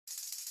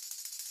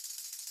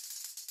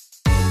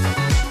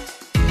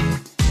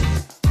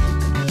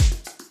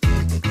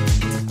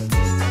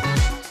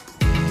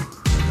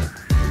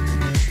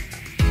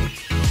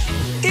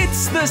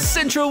the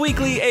Central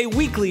Weekly, a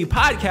weekly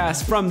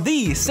podcast from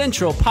the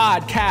Central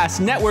Podcast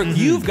Network.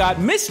 You've got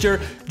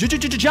Mr.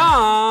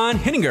 Jon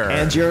Henninger.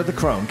 And Jared the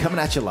Crone coming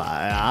at you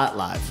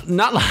live.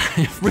 Not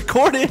live,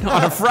 recorded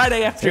on a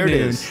Friday afternoon. Here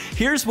it is.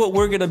 Here's what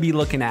we're going to be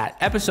looking at.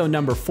 Episode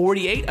number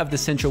 48 of the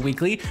Central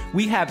Weekly.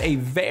 We have a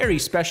very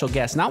special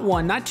guest. Not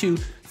one, not two,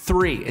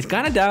 three. It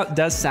kind of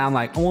does sound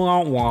like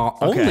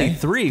only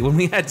three when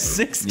we had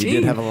 16.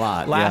 You did have a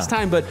lot last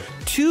time, but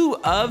two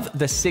of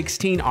the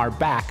 16 are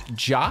back.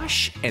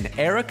 Josh and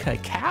Erica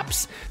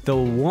Capps, the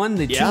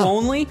two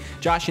only.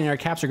 Josh and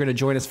Erica Capps are going to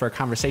join us for a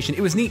conversation.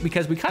 It was neat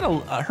because we kind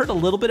of heard a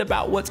little bit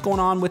about what's going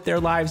on with their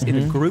lives in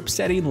a group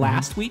setting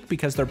last week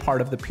because they're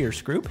part of the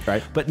Pierce group.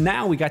 Right. But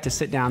now we got to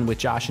sit down with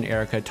Josh and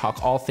Erica,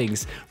 talk all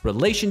things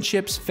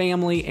relationships,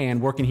 family, and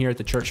working here at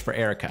the church for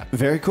Erica.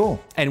 Very cool.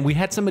 And we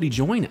had somebody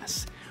join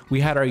us. We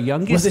had our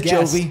youngest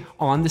guest Jovie?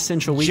 on the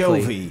Central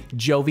Weekly.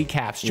 Jovie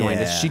Capps joined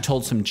us. She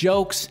told some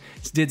jokes,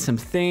 did some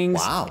things,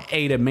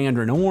 ate a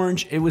mandarin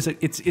orange.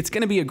 It's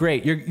going to be a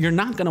great. You're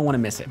not going to want to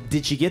miss it.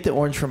 Did she get the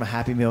orange from a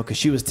Happy Meal? Because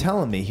she was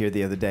telling me here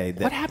the other day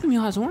that what Happy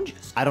Meal has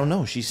oranges? I don't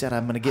know. She said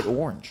I'm going to get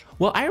orange.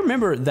 Well, I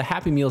remember the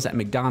Happy Meals at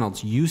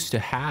McDonald's used to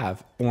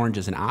have orange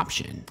as an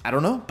option. I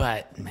don't know,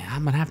 but man,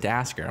 I'm gonna have to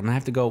ask her. I'm gonna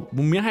have to go.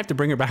 We might have to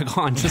bring her back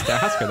on just to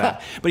ask her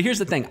that. But here's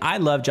the thing: I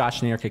love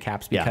Josh and Erica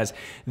Capps because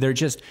they're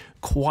just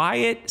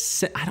quiet.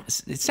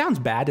 It sounds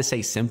bad to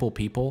say simple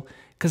people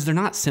because they're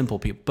not simple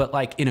people, but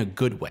like in a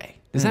good way.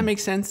 Does that make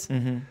sense?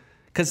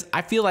 Because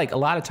I feel like a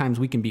lot of times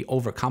we can be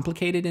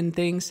overcomplicated in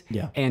things.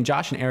 Yeah. And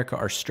Josh and Erica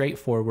are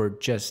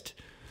straightforward, just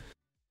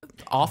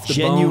off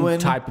the bone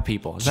type of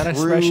people. Is that an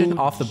expression?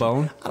 Off the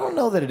bone? I don't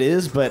know that it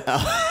is, but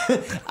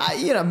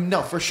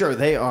no, for sure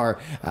they are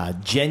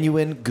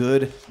genuine,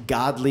 good,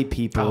 godly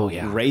people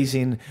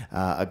raising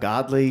a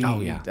godly,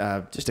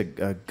 just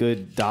a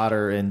good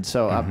daughter, and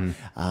so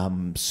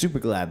I'm super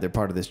glad they're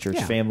part of this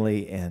church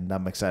family, and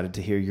I'm excited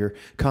to hear your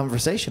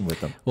conversation with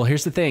them. Well,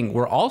 here's the thing: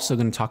 we're also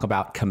going to talk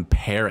about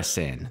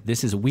comparison.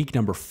 This is week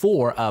number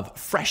 4 of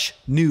Fresh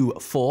New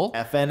Full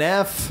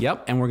FNF.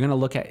 Yep, and we're going to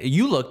look at.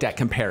 You looked at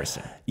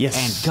comparison. Yes.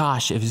 And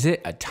gosh, is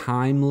it a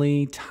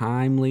timely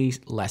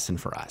lesson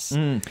for us?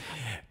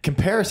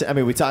 Comparison. I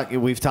mean,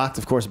 we've talked,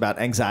 of course, about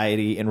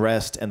anxiety and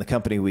rest and the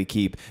company we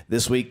keep.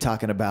 This week,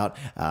 talking about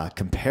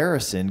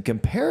comparison.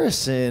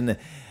 Comparison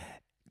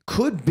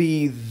could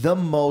be the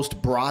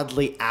most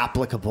broadly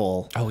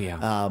applicable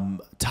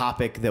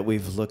topic that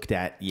we've looked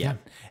at yet.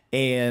 Yeah.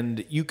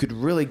 And you could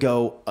really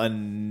go a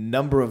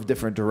number of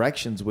different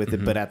directions with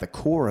it, but at the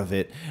core of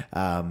it,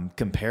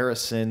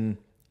 comparison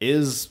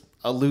is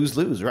a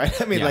lose-lose, right?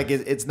 I mean, like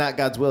it's not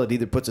God's will. It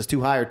either puts us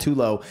too high or too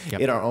low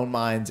in our own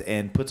minds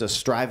and puts us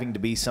striving to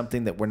be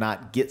something that we're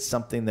not, get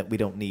something that we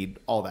don't need,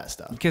 all that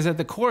stuff. Because at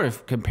the core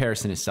of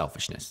comparison is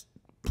selfishness,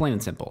 plain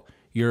and simple.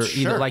 You're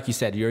either, like you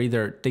said, you're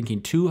either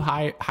thinking too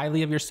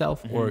highly of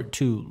yourself or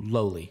too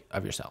lowly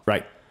of yourself.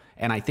 Right.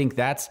 And I think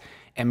that's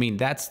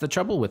the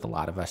trouble with a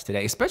lot of us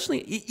today, especially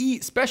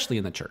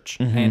in the church,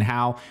 and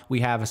how we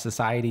have a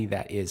society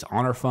that is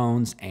on our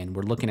phones and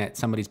we're looking at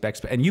somebody's back.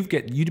 And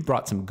you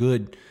brought some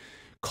good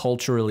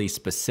culturally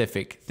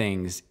specific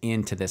things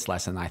into this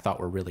lesson that I thought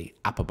were really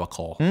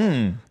applicable.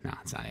 No,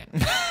 that's not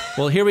it.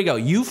 Well, here we go.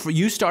 You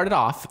started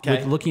off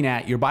with looking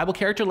at your Bible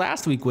character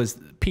last week was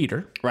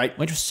Peter, right?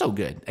 Which was so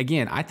good.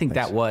 Again, I think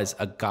that was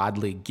a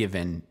godly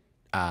given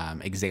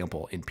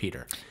example in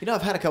Peter. You know,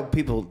 I've had a couple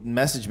people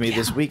message me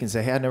this week and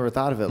say, hey, I never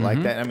thought of it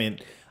like that. I mean,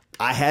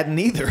 I hadn't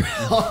either.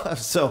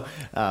 So,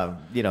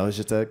 it's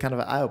just a kind of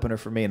an eye-opener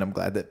for me, and I'm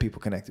glad that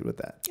people connected with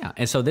that. Yeah,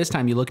 and so this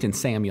time you looked in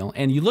Samuel,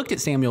 and you looked at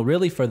Samuel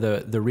really for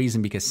the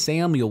reason because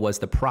Samuel was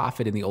the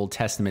prophet in the Old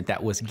Testament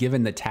that was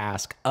given the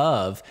task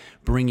of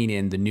bringing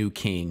in the new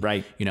king.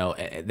 Right. You know,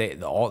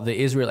 the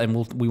Israel, and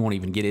we won't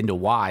even get into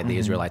why the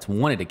Israelites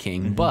wanted a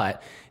king,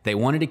 but they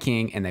wanted a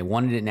king, and they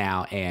wanted it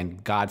now,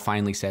 and God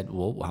finally said,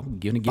 well, I'm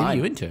going to give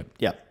you into it.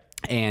 Yeah.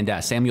 And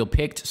Samuel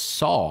picked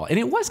Saul. And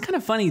it was kind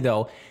of funny,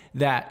 though,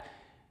 that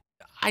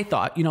I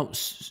thought,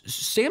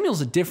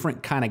 Samuel's a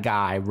different kind of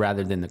guy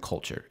rather than the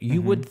culture.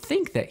 You would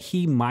think that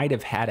he might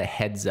have had a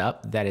heads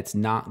up that it's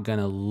not going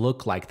to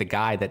look like the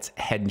guy that's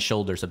head and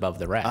shoulders above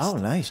the rest. Oh,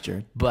 nice,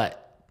 Jared.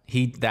 But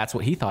that's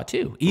what he thought,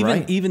 too.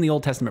 Even the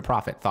Old Testament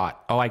prophet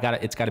thought,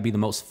 it's got to be the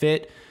most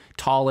fit,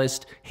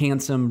 tallest,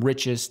 handsome,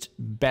 richest,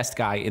 best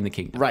guy in the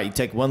kingdom. Right. You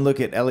take one look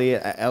at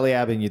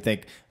Eliab and you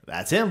think,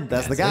 that's him.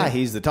 That's the guy.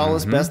 He's the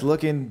tallest, best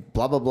looking,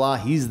 blah, blah, blah.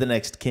 He's the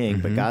next king.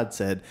 But God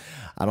said,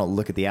 I don't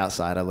look at the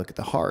outside. I look at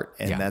the heart.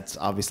 And that's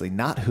obviously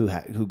not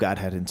who God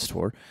had in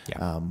store.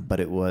 Yeah. But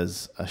it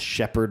was a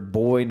shepherd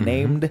boy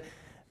named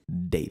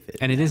David.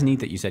 And it is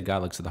neat that you said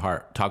God looks at the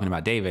heart, talking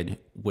about David,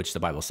 which the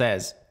Bible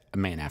says a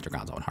man after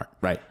God's own heart.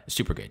 Right.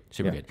 Super good.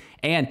 Super good.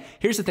 And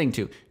here's the thing,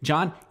 too.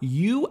 John,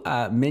 you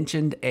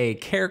mentioned a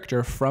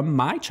character from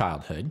my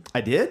childhood. I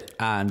did?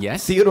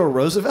 Yes. Theodore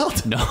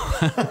Roosevelt?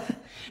 No.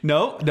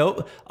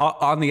 No.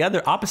 On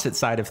the opposite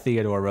side of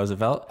Theodore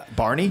Roosevelt.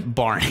 Barney?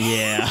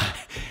 Yeah.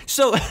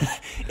 So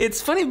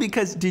it's funny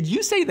because did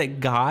you say that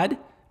God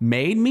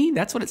made me?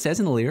 That's what it says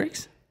in the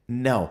lyrics?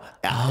 No.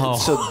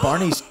 So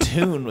Barney's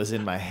tune was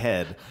in my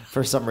head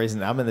for some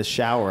reason. I'm in the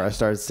shower. I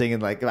started singing,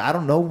 like, I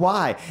don't know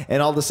why.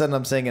 And all of a sudden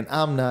I'm singing,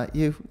 I'm not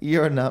you,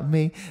 you're not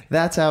me.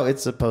 That's how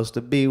it's supposed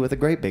to be with a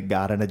great big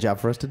God and a job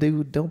for us to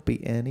do. Don't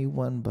be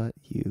anyone but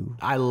you.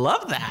 I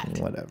love that.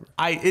 Whatever.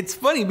 It's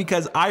funny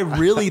because I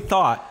really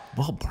thought,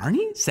 well,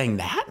 Barney sang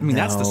that? I mean,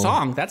 that's the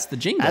song. That's the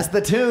jingle. That's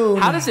the tune.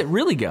 How does it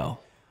really go?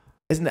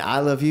 Isn't it I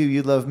love you,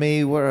 you love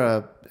me? We're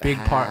a big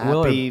part.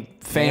 We're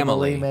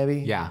family,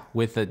 maybe? Yeah,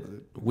 with a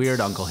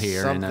weird uncle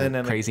here Something and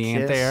a crazy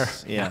aunt there.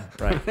 Yeah,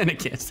 right. And a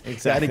kiss.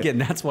 Exactly. And again,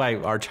 that's why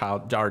our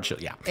child,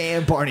 yeah.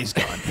 And Barney's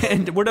gone.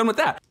 And we're done with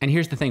that. And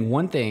here's the thing.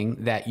 One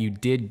thing that you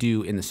did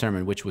do in the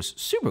sermon, which was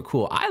super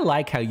cool. I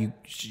like how you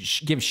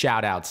give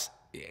shout outs.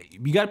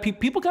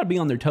 People got to be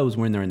on their toes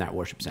when they're in that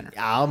worship center.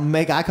 I'll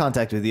make eye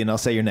contact with you and I'll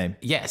say your name.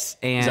 Yes.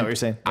 And is that what you're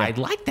saying? Yeah. I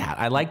like that.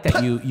 I like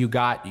that you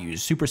got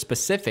super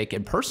specific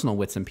and personal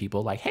with some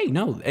people, like, hey,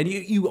 no. And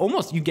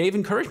you gave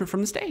encouragement from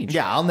the stage.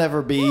 Yeah, I'll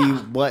never be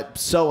what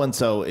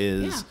so-and-so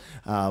is.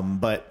 Yeah.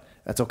 But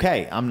that's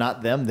okay. I'm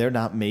not them. They're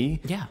not me.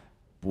 Yeah.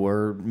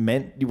 We're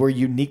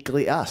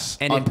uniquely us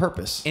on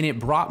purpose. And it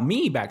brought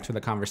me back to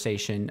the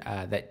conversation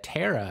that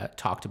Tara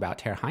talked about,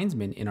 Tara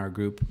Heinzman, in our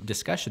group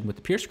discussion with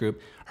the Pierce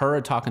group, her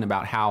talking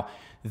about how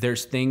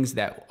there's things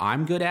that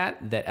I'm good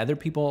at that other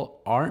people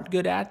aren't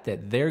good at,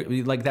 that they're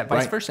like that,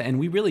 vice versa. And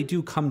we really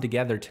do come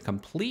together to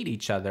complete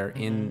each other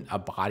in a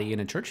body, in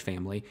a church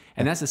family.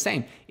 And that's the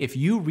same. If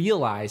you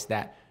realize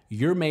that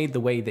you're made the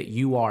way that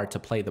you are to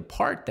play the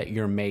part that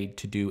you're made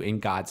to do in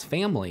God's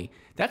family,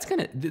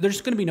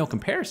 there's gonna be no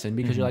comparison,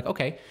 because you're like,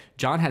 okay,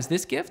 Jon has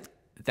this gift.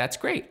 That's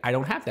great. I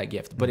don't have that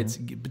gift, but it's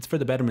for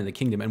the betterment of the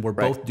kingdom, and we're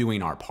both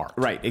doing our part.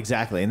 Right,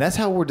 exactly. And that's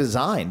how we're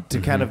designed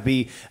to kind of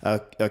be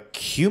a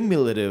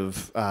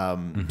cumulative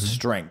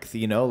strength,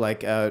 like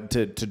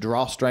to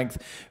draw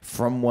strength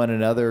from one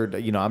another.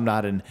 I'm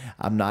not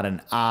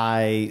an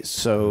eye,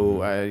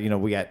 so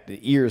we got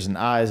ears and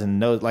eyes and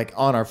nose. Like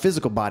on our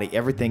physical body,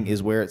 everything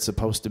is where it's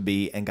supposed to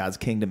be, and God's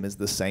kingdom is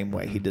the same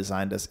way. He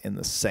designed us in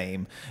the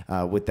same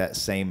with that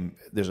same.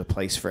 There's a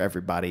place for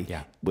everybody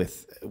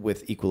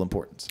with equal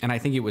importance. And I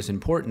think it was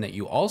important that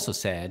you also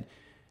said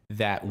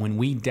that when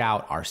we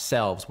doubt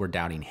ourselves, we're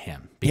doubting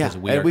Him, because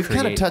we've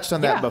kind of touched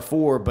on that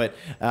before, but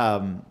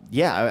I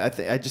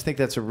just think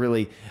that's a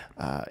really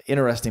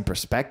interesting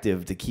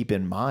perspective to keep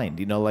in mind.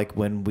 Like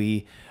when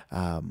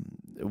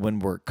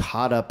we're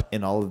caught up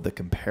in all of the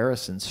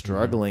comparisons,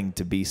 struggling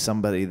to be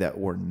somebody that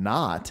we're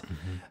not,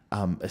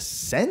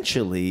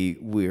 essentially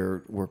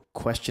we're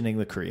questioning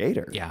the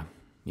Creator. Yeah,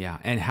 yeah,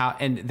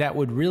 and that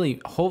would really,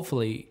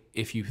 hopefully,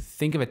 if you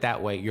think of it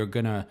that way, you're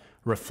gonna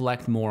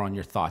reflect more on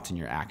your thoughts and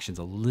your actions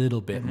a little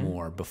bit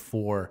more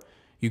before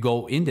you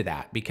go into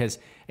that. Because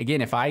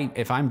again, if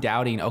I'm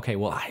doubting, okay,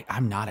 well,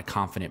 I'm not a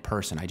confident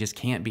person. I just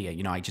can't be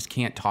I just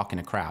can't talk in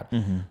a crowd.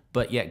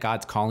 But yet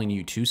God's calling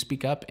you to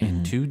speak up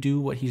and to do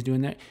what He's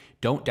doing there.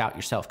 Don't doubt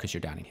yourself, because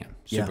you're doubting Him.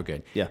 Super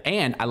good. Yeah.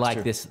 And I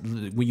like this,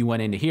 when you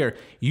went into here,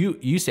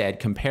 you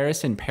said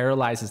comparison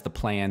paralyzes the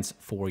plans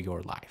for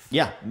your life.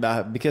 Yeah,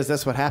 because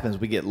that's what happens.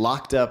 We get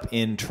locked up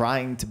in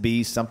trying to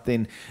be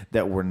something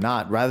that we're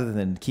not, rather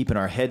than keeping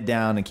our head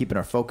down and keeping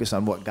our focus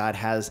on what God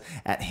has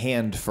at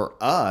hand for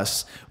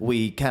us.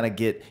 We kind of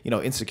get,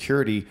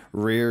 insecurity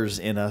rears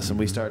in us, and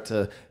we start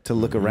to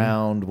look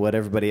around what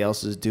everybody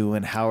else is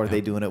doing. How are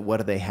they doing it? What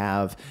do they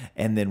have?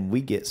 And then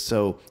we get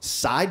so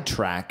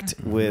sidetracked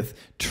with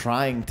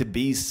trying to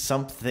be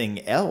something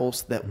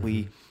else that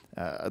we,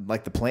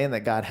 like the plan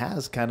that God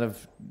has, kind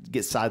of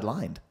get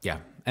sidelined. Yeah.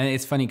 And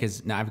it's funny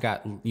because now I've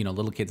got,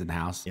 little kids in the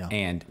house,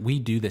 and we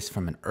do this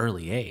from an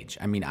early age.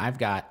 I mean, I've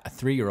got a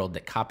 3-year-old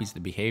that copies the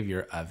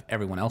behavior of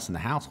everyone else in the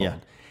household.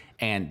 Yeah.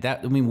 And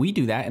we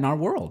do that in our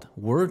world.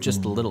 We're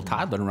just a little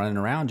toddler running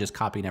around just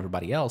copying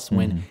everybody else.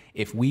 When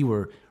if we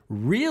were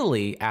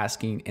really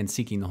asking and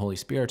seeking the Holy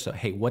Spirit, so,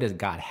 hey, what does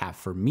God have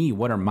for me?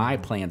 What are my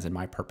plans and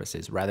my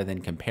purposes? Rather than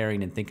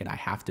comparing and thinking I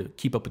have to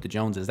keep up with the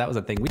Joneses. That was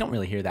a thing. We don't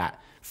really hear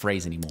that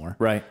phrase anymore.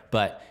 Right.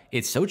 But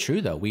it's so true,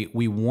 though.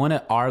 We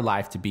want our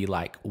life to be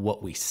like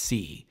what we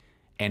see,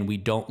 and we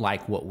don't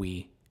like what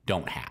we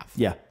don't have.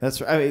 Yeah,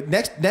 that's right. I mean,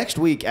 next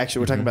week,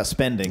 actually, we're talking about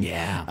spending.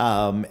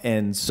 Yeah.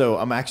 And so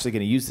I'm actually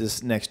going to use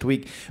this next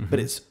week, but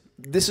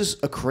this is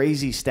a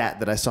crazy stat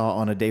that I saw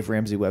on a Dave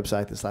Ramsey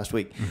website this last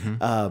week.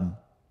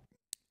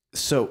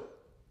 So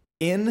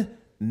in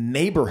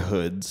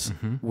neighborhoods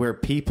where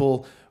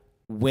people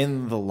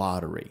win the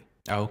lottery,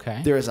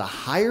 there is a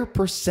higher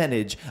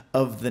percentage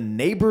of the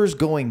neighbors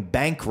going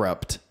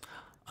bankrupt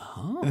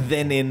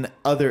than in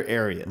other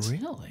areas.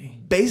 Really?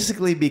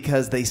 Basically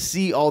because they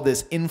see all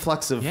this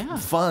influx of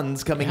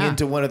funds coming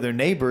into one of their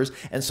neighbors,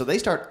 and so they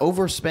start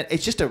overspend.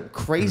 It's just a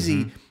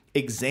crazy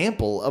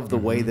example of the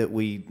way that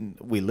we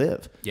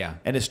live. Yeah.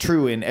 And it's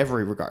true in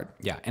every regard.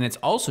 Yeah. And it's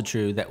also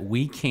true that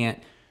we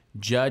can't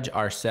judge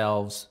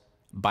ourselves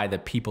by the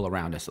people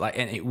around us.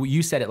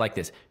 You said it like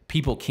this: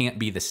 people can't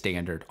be the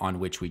standard on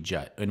which we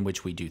judge, in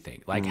which we do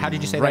things. Like, how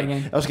did you say that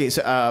again? Okay,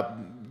 so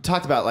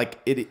talked about like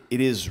it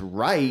is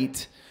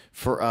right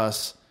for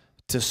us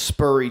to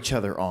spur each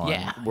other on.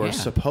 Yeah, We're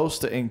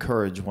supposed to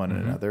encourage one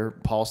another.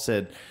 Paul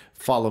said,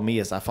 follow me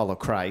as I follow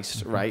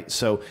Christ, right?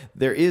 So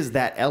there is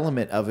that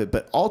element of it,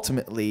 but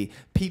ultimately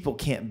people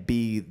can't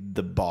be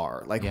the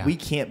bar. Like we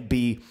can't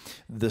be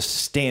the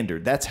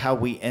standard. That's how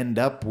we end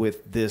up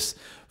with this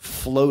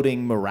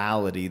floating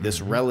morality,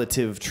 this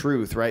relative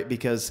truth, right?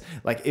 Because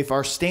like if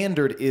our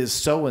standard is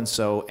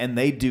so-and-so and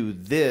they do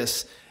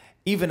this,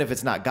 even if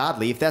it's not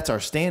godly, if that's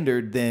our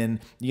standard, then,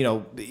 you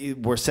know,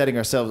 we're setting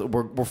ourselves,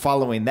 we're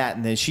following that.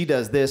 And then she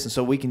does this. And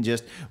so we can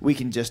just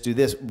do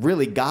this.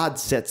 Really, God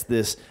sets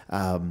this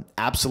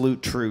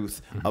absolute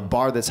truth, a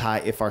bar that's high.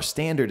 If our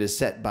standard is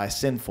set by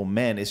sinful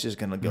men, it's just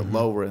going to go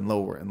lower and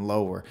lower and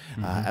lower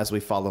as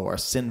we follow our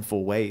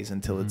sinful ways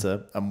until it's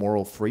a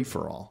moral free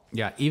for all.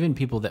 Yeah. Even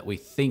people that we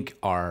think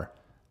are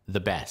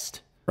the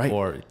best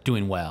or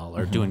doing well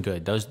or doing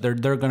good,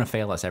 they're going to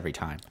fail us every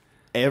time.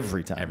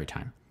 Every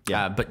time.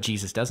 Yeah. But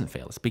Jesus doesn't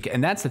fail us.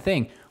 And that's the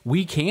thing.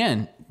 We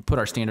can put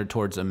our standard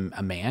towards a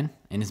man,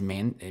 and his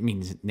name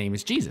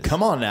is Jesus.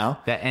 Come on now.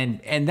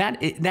 And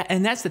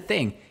that's the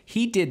thing.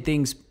 He did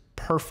things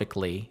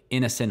perfectly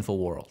in a sinful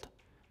world,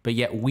 but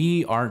yet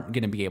we aren't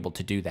going to be able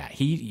to do that.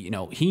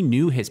 He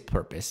knew his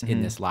purpose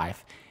in this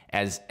life,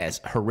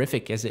 as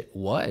horrific as it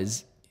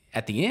was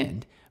at the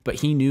end. But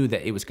he knew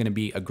that it was going to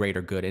be a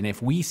greater good. And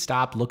if we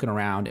stop looking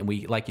around and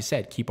we, like you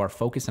said, keep our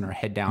focus and our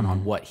head down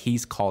on what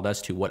he's called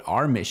us to, what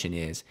our mission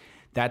is,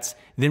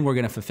 then we're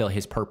going to fulfill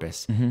his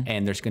purpose.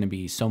 And there's going to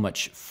be so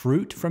much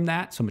fruit from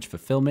that, so much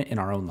fulfillment in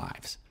our own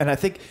lives. And I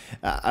think,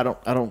 I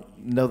don't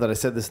know that I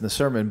said this in the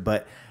sermon,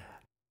 but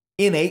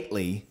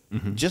innately,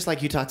 just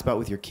like you talked about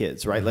with your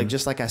kids, right? Like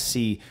just like I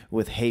see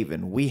with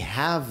Haven, we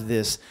have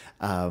this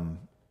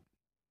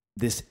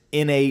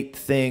innate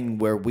thing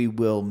where we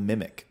will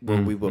mimic, where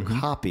we will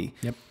copy.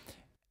 Yep.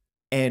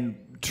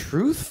 And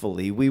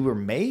truthfully, we were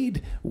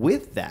made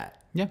with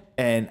that. Yeah.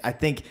 And I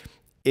think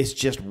it's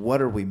just,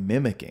 what are we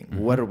mimicking?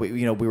 What are we,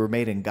 we were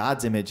made in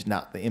God's image,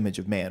 not the image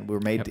of man. We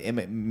were made to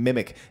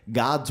mimic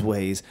God's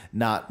ways,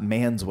 not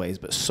man's ways.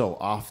 But so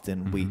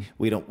often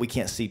we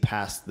can't see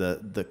past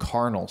the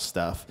carnal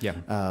stuff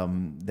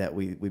that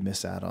we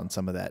miss out on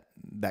some of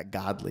that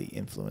godly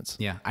influence.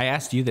 Yeah. I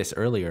asked you this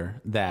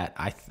earlier, that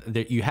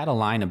you had a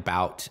line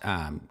about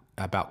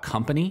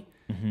company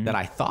that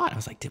I thought, I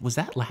was like, was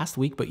that last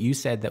week? But you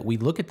said that we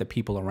look at the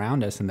people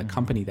around us and the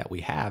company that we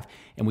have,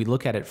 and we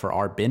look at it for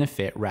our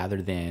benefit rather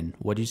than,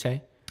 what did you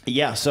say?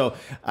 Yeah. So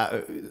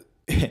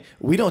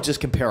we don't just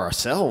compare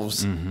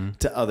ourselves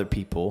to other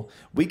people.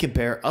 We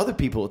compare other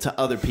people to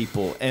other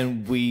people,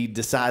 and we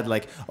decide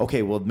like,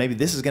 okay, well, maybe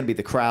this is going to be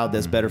the crowd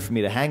that's better for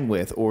me to hang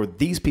with, or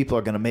these people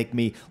are going to make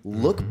me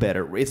look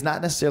better. It's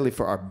not necessarily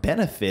for our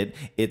benefit.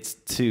 It's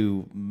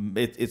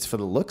for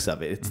the looks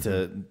of it. It's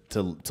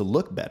to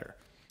look better.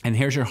 And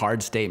here's your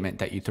hard statement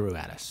that you threw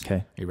at us. Okay.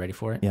 Are you ready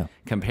for it? Yeah.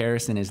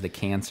 Comparison is the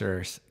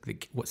cancer.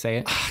 What, say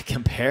it?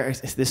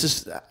 Comparison. This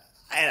is,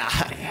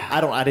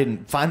 I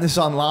didn't find this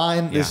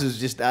online. This is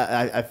just,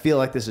 I feel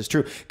like this is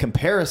true.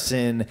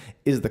 Comparison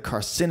is the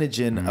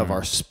carcinogen of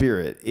our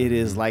spirit. It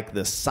is like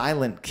the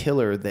silent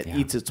killer that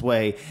eats its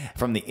way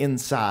from the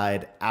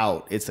inside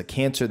out. It's a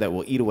cancer that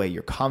will eat away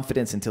your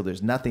confidence until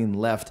there's nothing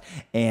left,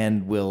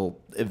 and will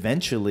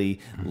eventually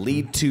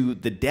lead to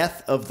the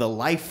death of the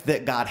life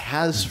that God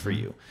has for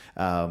you.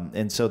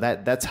 And so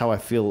that's how I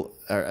feel.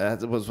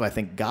 That was what I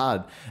think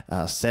God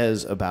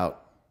says about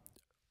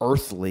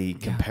earthly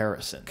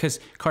comparison. Because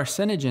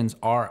carcinogens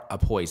are a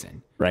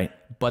poison, right?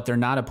 But they're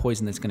not a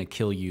poison that's going to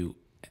kill you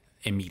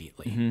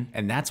immediately.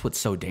 And that's what's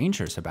so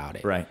dangerous about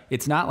it. Right.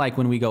 It's not like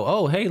when we go,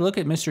 oh, hey, look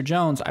at Mr.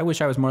 Jones, I wish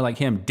I was more like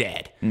him,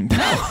 dead. No.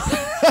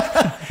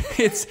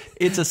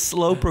 It's a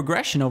slow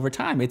progression over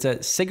time. It's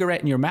a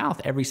cigarette in your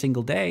mouth every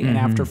single day. And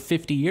after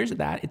 50 years of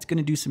that, it's going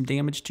to do some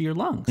damage to your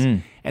lungs.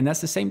 And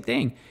that's the same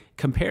thing.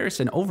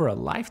 Comparison over a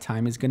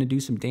lifetime is going to do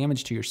some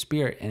damage to your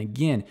spirit. And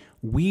again,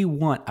 we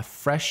want a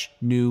fresh,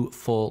 new,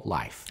 full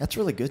life. That's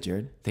really good,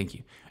 Jared. Thank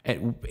you.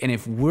 And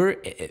if I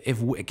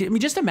mean,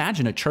 just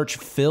imagine a church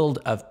full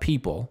of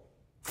people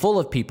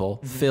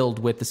filled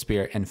with the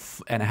Spirit and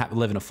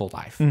living a full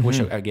life. Which,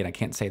 again, I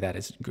can't say that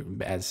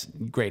as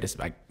great as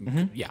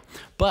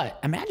But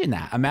imagine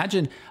that.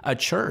 Imagine a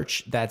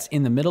church that's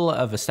in the middle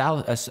of a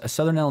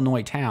Southern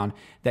Illinois town,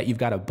 that you've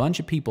got a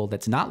bunch of people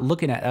that's not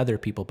looking at other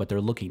people, but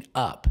they're looking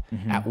up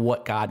at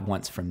what God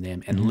wants from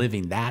them and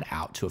living that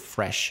out to a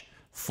fresh,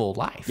 full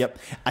life. Yep.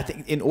 I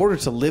think in order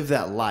to live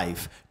that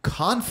life,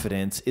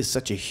 confidence is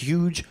such a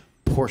huge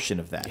portion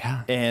of that.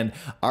 Yeah. And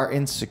our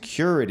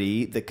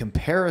insecurity, the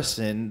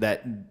comparison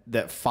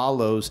that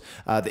follows,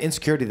 the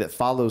insecurity that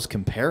follows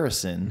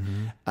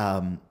comparison,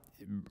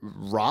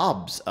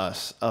 robs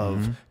us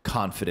of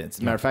confidence.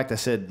 As a matter of fact, I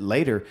said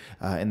later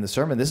in the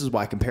sermon, this is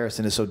why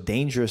comparison is so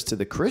dangerous to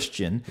the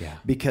Christian,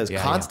 because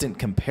constant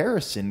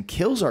comparison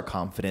kills our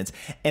confidence.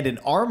 And an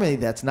army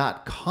that's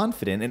not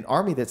confident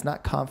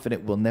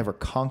will never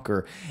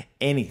conquer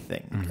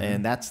anything.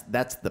 And that's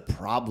the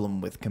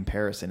problem with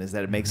comparison, is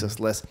that it makes us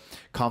less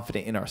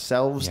confident in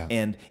ourselves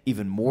and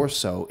even more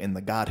so in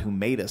the God who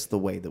made us the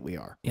way that we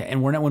are. Yeah,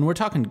 and when we're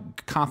talking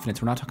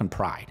confidence, we're not talking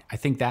pride. I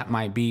think that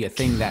might be a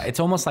thing that it's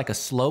almost like a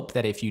slope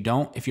that if you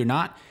don't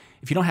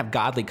have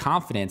godly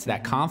confidence,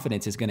 that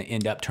confidence is going to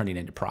end up turning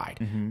into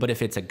pride. But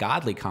if it's a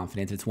godly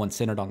confidence, it's one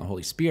centered on the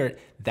Holy Spirit,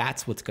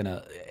 that's what's going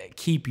to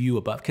keep you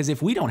above. Because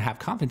if we don't have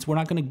confidence, we're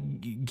not going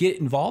to get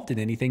involved in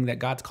anything that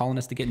God's calling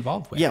us to get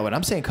involved with. Yeah, when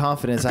I'm saying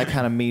confidence, I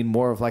kind of mean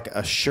more of like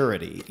a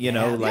surety,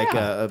 like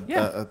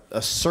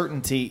a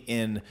certainty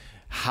in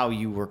how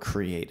you were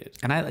created.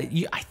 And I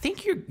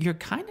think you're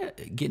kind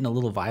of getting a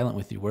little violent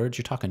with your words.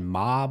 You're talking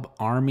mob,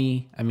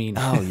 army. I mean,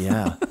 oh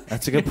yeah,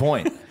 that's a good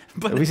point.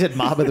 But we said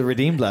 "Mob of the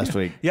Redeemed" last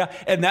week. Yeah,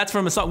 and that's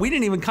from a song. We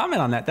didn't even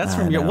comment on that. That's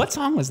from your. What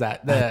song was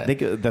that? I think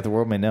that the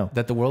world may know.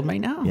 That the world may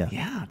know.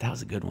 Yeah, that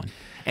was a good one.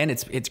 And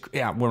it's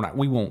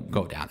we won't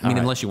go down. I mean,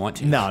 unless you want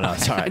to. No,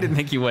 sorry. I didn't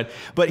think you would.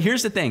 But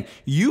here's the thing: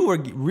 you were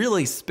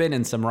really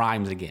spinning some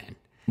rhymes again.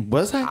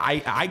 Was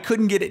I? I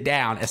couldn't get it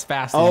down as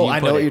fast. As I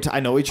know I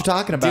know what you're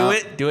talking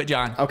about. Do it,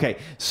 John. Okay,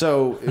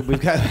 so we've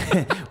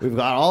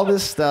got all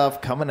this stuff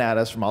coming at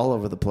us from all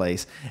over the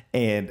place,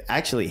 and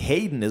actually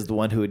Hayden is the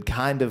one who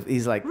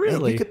he's like,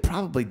 really, hey, you could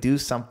probably do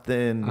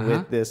something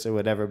with this or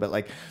whatever. But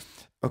like,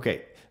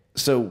 okay,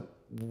 so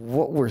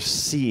what we're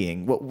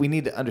seeing, what we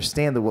need to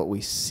understand, that what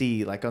we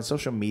see like on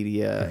social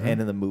media and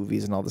in the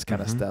movies and all this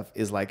kind of stuff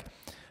is like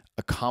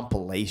a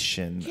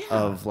compilation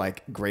of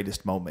like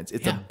greatest moments.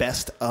 It's a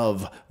best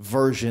of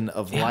version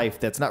of life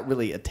that's not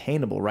really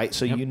attainable, right?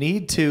 So you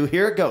need to,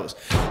 here it goes,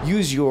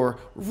 use your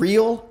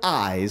real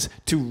eyes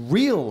to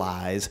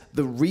realize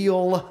the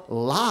real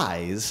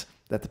lies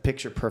that the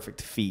picture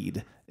perfect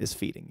feed is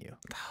feeding you.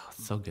 Oh,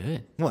 so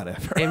good.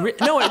 Whatever.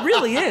 No, it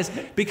really is,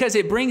 because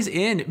it brings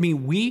in, I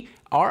mean,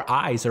 our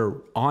eyes are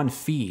on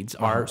feeds,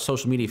 our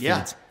social media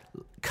feeds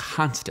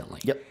constantly.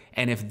 Yep.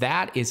 And if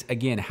that is,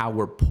 again, how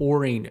we're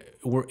pouring,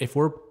 that's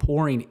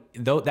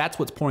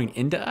what's pouring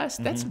into us,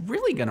 that's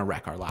really going to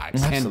wreck our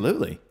lives.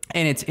 Absolutely.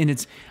 And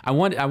it's, I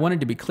wanted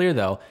to be clear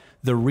though,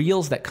 the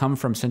reels that come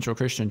from Central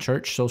Christian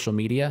Church social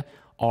media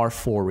are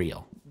for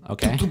real.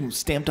 Okay.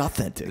 Stamped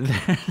authentic.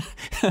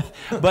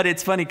 But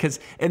it's funny because,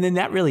 and then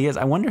that really is,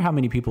 I wonder how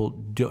many people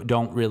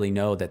don't really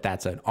know that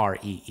that's an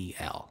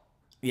REEL.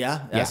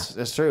 Yeah,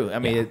 that's true. I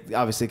mean, it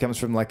obviously comes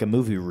from like a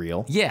movie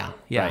reel. Yeah.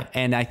 Right.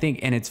 And I think,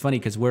 and it's funny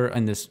because we're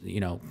in this,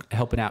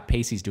 helping out.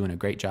 Pacey's doing a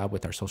great job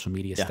with our social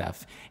media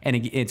stuff. And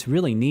it's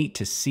really neat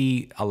to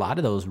see a lot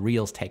of those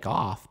reels take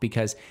off,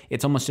 because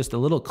it's almost just a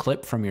little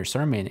clip from your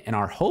sermon. And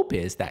our hope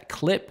is that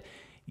clip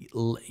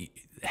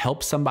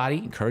helps somebody,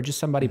 encourages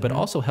somebody, but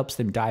also helps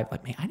them dive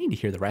like, man, I need to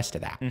hear the rest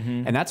of that.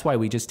 And that's why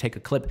we just take a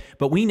clip,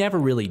 but we never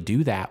really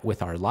do that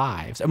with our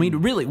lives. I mean,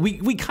 really,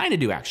 we kind of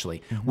do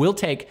actually. We'll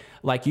take,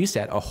 like you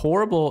said, a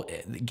horrible,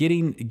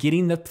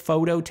 getting the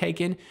photo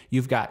taken.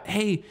 You've got,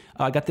 hey,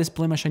 I got this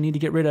blemish I need to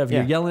get rid of.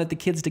 You're yelling at the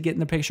kids to get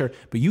in the picture,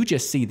 but you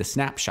just see the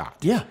snapshot.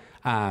 Yeah.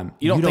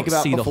 You don't think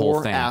about see before, the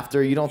whole thing.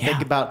 after. You don't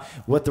think about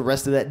what the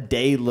rest of that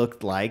day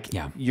looked like.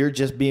 Yeah. You're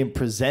just being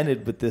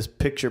presented with this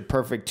picture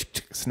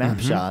perfect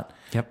snapshot.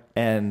 Yep.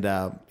 And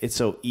it's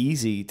so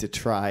easy to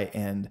try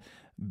and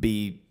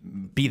be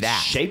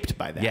that, shaped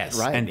by that. Yes.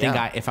 Right. And think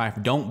if I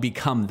don't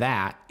become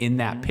that in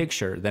that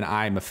picture, then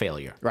I'm a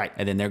failure. Right.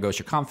 And then there goes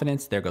your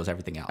confidence. There goes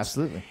everything else.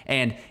 Absolutely.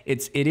 And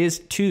it is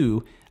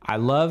too. I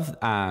love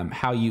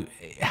how you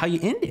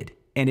ended.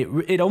 And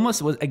it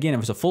almost was, again, it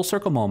was a full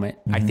circle moment.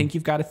 I think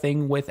you've got a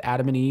thing with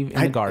Adam and Eve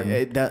in the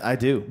garden. I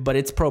do. But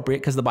it's appropriate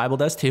because the Bible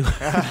does too.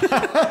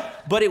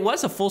 But it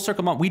was a full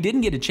circle moment. We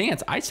didn't get a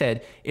chance. I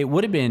said it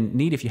would have been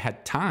neat if you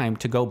had time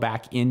to go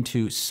back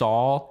into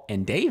Saul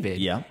and David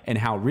and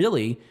how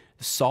really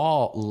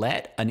Saul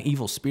let an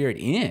evil spirit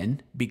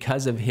in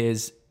because of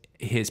his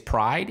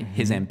pride,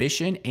 his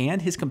ambition,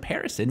 and his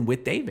comparison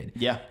with David.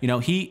 Yeah.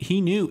 He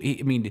knew,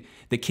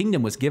 the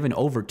kingdom was given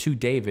over to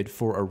David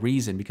for a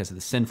reason because of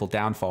the sinful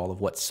downfall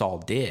of what Saul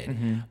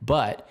did.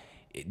 But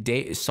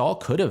Saul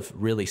could have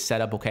really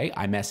set up, okay,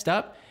 I messed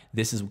up.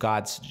 This is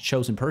God's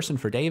chosen person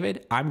for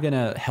David. I'm going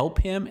to help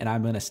him, and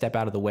I'm going to step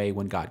out of the way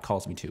when God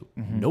calls me to.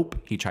 Nope.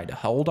 He tried to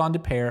hold on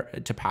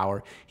to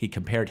power. He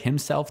compared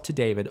himself to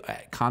David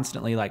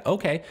constantly, like,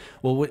 okay,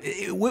 well,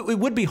 it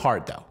would be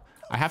hard, though.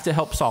 I have to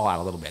help Saul out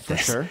a little bit. For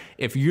sure.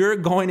 If you're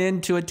going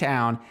into a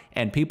town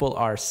and people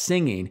are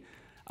singing,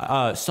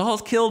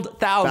 Saul's killed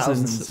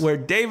thousands, where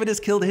David has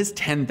killed his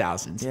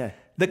 10,000s. Yeah.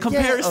 The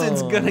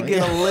comparison's going to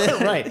get a little...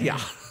 Right. Yeah.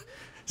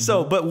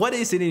 So, but what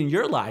is it in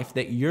your life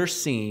that you're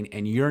seeing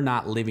and you're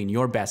not living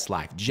your best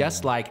life?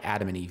 Just like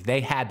Adam and Eve. They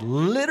had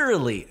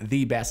literally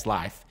the best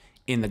life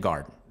in the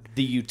garden.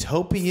 The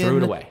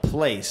utopian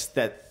place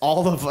that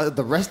all of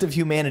the rest of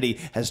humanity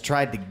has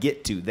tried to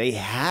get to. They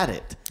had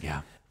it.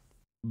 Yeah.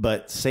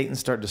 But Satan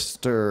started to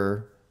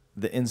stir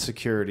the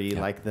insecurity,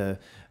 like the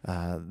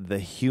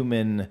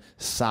human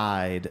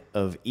side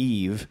of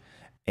Eve,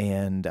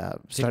 and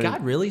did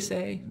God really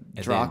say?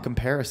 Draw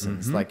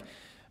comparisons, like,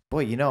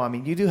 boy,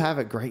 you do have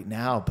it great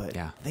now, but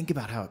think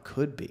about how it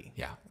could be.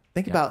 Yeah.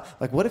 Think about,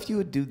 like, what if you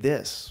would do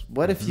this?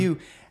 What if you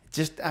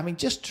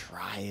just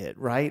try it,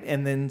 right?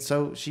 And then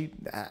so she,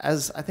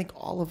 as I think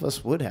all of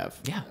us would have,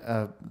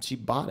 she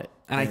bought it.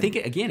 And I think,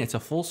 again, it's a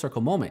full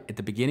circle moment. At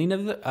the beginning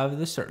of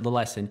the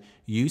lesson,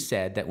 you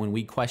said that when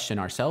we question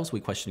ourselves, we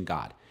question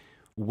God.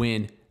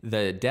 When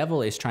the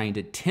devil is trying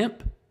to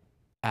tempt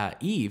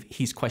Eve,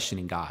 he's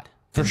questioning God.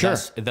 For sure.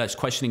 Thus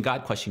questioning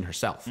God, questioning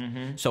herself.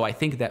 So I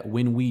think that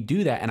when we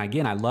do that, and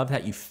again, I love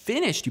that you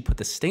put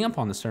the stamp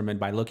on the sermon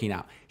by looking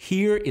out.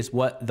 Here is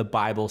what the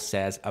Bible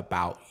says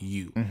about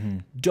you.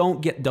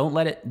 Don't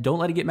let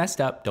it get messed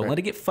up. Don't let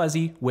it get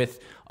fuzzy with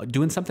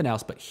doing something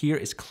else. But here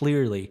is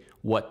clearly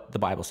what the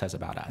Bible says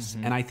about us.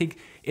 And I think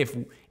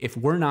if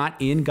we're not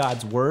in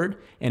God's word,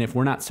 and if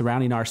we're not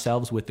surrounding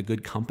ourselves with the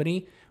good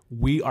company,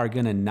 we are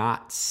going to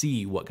not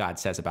see what God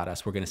says about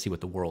us. We're going to see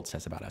what the world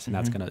says about us. And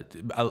that's going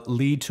to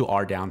lead to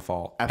our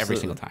downfall every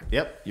single time.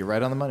 Yep. You're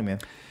right on the money, man.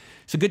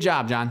 So good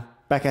job, John.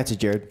 Back at you,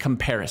 Jared.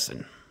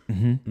 Comparison.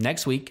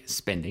 Next week,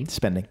 spending.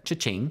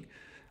 Cha-ching.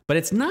 But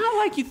it's not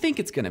like you think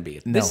it's going to be.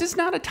 No. This is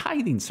not a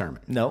tithing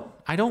sermon. No.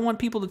 I don't want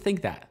people to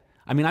think that.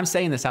 I mean, I'm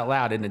saying this out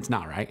loud and it's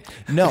not, right?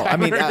 No, I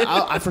mean,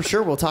 I for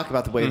sure we'll talk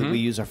about the way that we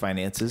use our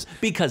finances.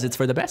 Because it's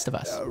for the best of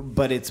us.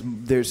 But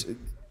there's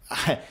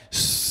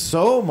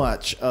so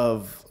much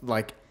of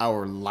like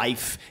our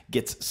life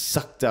gets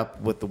sucked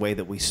up with the way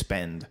that we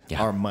spend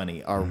our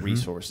money, our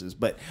resources.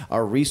 But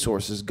our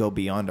resources go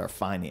beyond our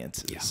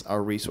finances.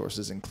 Our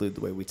resources include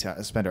the way we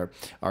spend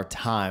our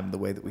time, the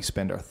way that we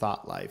spend our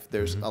thought life.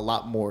 There's a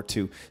lot more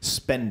to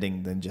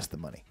spending than just the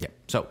money. Yeah.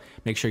 So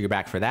make sure you're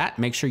back for that.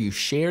 Make sure you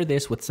share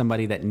this with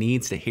somebody that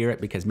needs to hear it,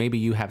 because maybe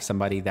you have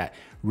somebody that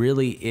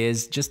really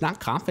is just not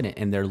confident,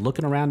 and they're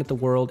looking around at the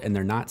world and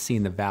they're not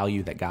seeing the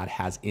value that God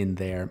has in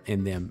them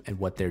and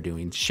what they're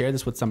doing. Share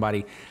this with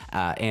somebody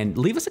and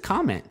leave us a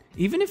comment,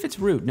 even if it's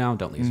rude. No,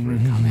 don't leave us a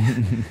rude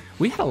comment.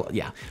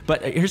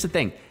 But here's the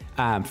thing.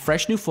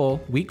 Fresh New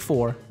Full, week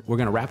 4. We're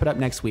going to wrap it up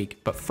next week.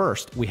 But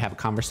first, we have a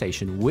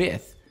conversation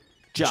with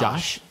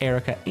Josh,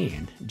 Erica,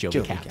 and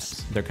Jovie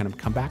Capps. They're going to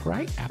come back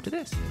right after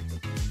this.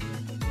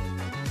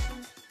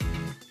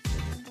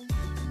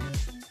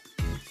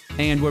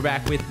 And we're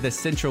back with the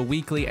Central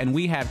Weekly, and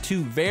we have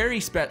three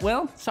very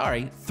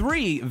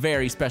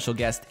special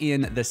guests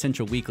in the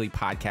Central Weekly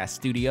podcast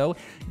studio.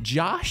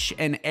 Josh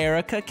and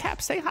Erica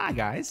Capps. Say hi,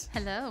 guys.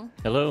 Hello.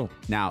 Hello.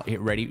 Now,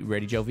 ready,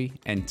 Jovie?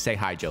 And say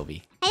hi,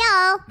 Jovie.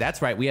 Hello.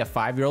 That's right. We have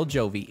 5-year-old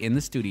Jovie in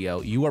the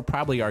studio. You are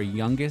probably our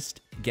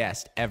youngest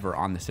guest ever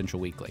on the Central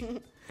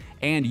Weekly.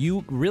 And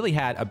you really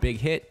had a big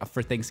hit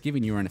for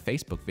Thanksgiving. You were in a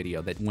Facebook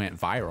video that went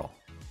viral.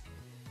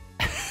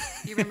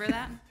 You remember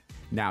that?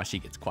 Now she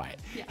gets quiet.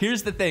 Yeah.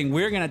 Here's the thing.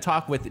 We're going to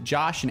talk with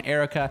Josh and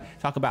Erica,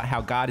 talk about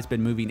how God has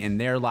been moving in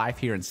their life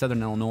here in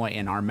Southern Illinois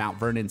in our Mount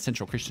Vernon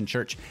Central Christian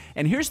Church.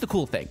 And here's the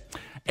cool thing.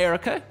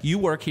 Erica, you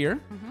work here.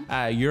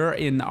 You're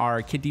in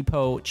our Kid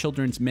Depot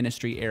Children's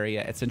Ministry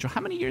area at Central. How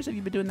many years have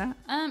you been doing that?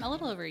 A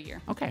little over a year.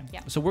 Okay.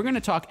 Yeah. So we're going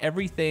to talk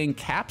everything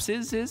Capps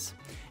is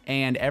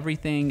and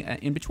everything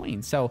in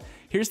between. So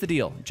here's the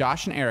deal.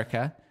 Josh and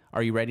Erica,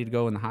 are you ready to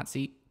go in the hot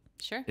seat?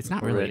 Sure. It's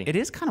not We're really. ready. It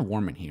is kind of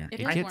warm in here. It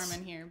is warm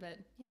in here, but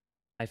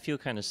I feel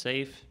kind of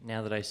safe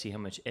now that I see how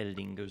much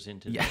editing goes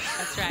into this.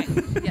 that's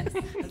right. Yes,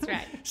 that's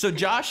right. So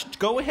Josh,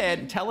 go ahead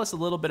and tell us a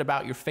little bit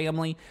about your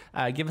family.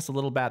 Give us a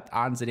little about the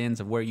odds and ends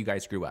of where you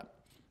guys grew up.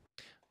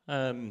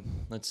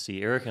 Let's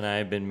see. Eric and I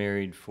have been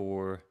married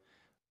for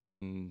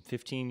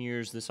 15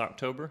 years this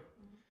October.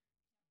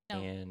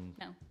 No, and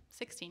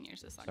 16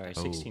 years this October.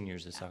 Sorry, 16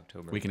 years this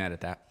October. We can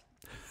edit that.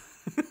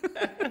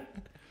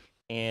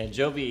 And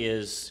Jovie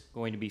is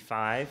going to be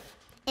 5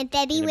 in in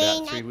February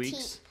about 3 19th.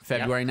 weeks.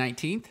 February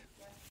 19th.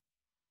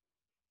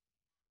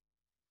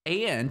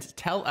 And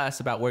tell us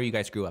about where you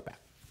guys grew up at.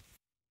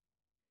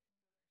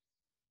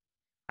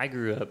 I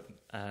grew up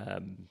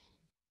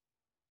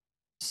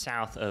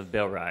south of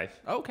Bell Rive.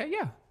 Okay,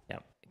 yeah. Yeah,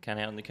 kind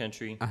of out in the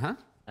country. Uh-huh.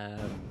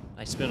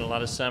 I spent a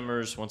lot of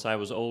summers once I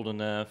was old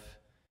enough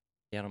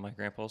down on my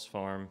grandpa's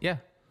farm. Yeah.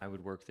 I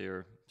would work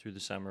there through the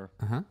summer.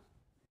 Uh-huh.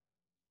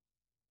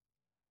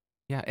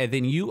 Yeah, and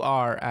then you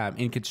are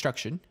in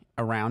construction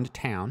around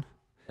town.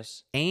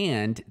 Yes.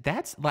 And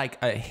that's like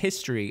a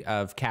history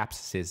of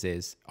Capps's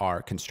is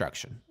our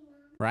construction,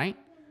 right?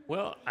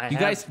 Well,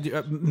 Guys,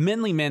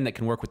 mainly men that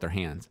can work with their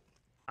hands.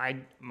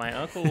 My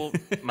uncle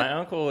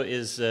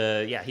is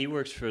he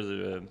works for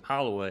the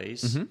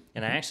Holloways,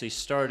 and I actually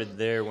started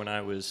there when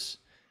I was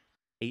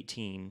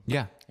 18.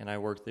 Yeah. And I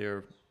worked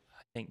there,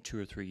 I think, 2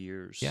 or 3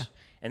 years. Yeah.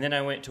 And then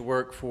I went to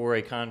work for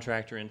a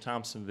contractor in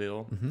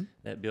Thompsonville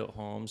that built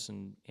homes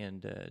and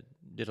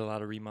did a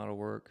lot of remodel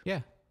work.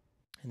 Yeah.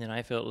 And then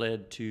I felt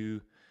led to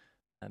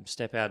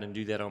step out and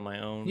do that on my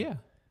own. Yeah.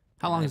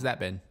 How long has that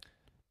been?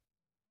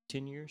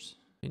 10 years.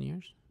 10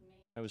 years?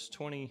 I was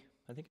 20.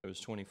 I think I was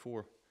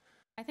 24.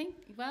 I think,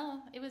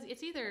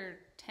 it's either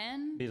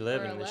 10 Be or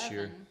 11 11 this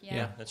year.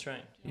 Yeah. That's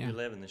right. Yeah. Be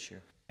 11 this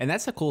year. And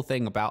that's the cool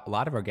thing about a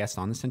lot of our guests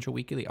on the Central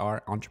Weekly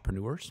are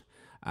entrepreneurs.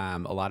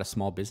 a lot of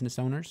small business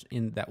owners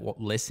in that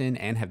listen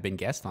and have been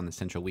guests on the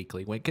Central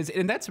Weekly.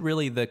 And that's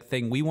really the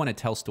thing. We want to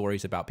tell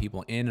stories about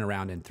people in,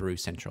 around, and through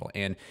Central.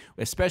 And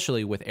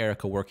especially with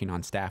Erica working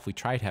on staff, we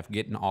try to have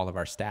getting all of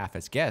our staff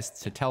as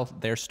guests to tell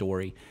their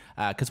story,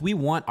 because we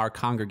want our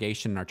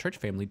congregation and our church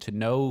family to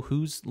know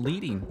who's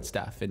leading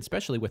stuff, and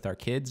especially with our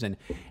kids.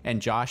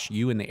 And Josh,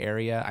 you in the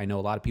area, I know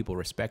a lot of people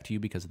respect you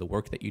because of the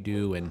work that you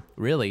do, and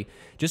really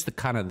just the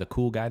kind of the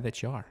cool guy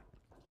that you are.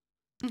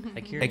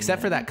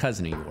 Except for that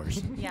cousin of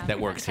yours that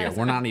works here.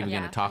 We're not even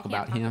going to talk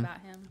about him.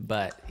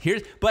 But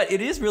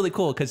it is really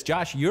cool because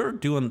Josh, you're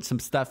doing some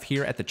stuff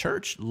here at the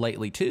church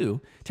lately too.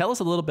 Tell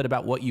us a little bit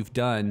about what you've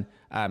done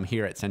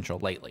here at Central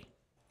lately.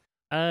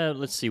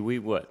 Let's see.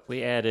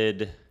 We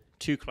added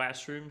 2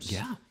 classrooms.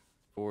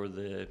 For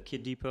the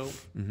Kid Depot,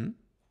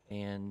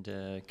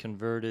 and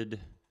converted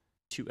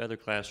 2 other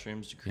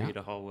classrooms to create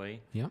a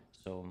hallway.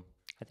 So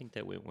I think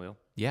that went well.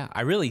 Yeah,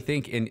 I really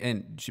think,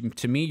 and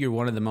to me, you're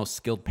one of the most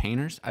skilled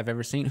painters I've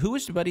ever seen. Who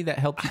was the buddy that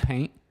helped you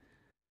paint?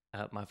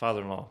 My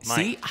father-in-law,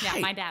 Mike.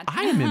 See, my dad.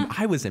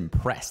 I was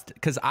impressed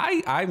because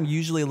I'm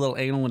usually a little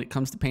anal when it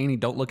comes to painting.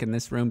 Don't look in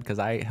this room because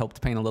I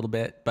helped paint a little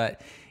bit,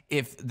 but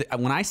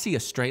when I see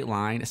a straight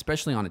line,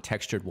 especially on a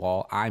textured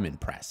wall, I'm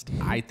impressed.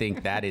 I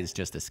think that is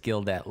just a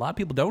skill that a lot of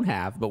people don't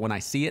have, but when I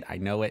see it, I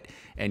know it,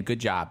 and good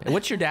job. And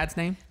what's your dad's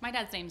name? My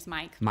dad's name's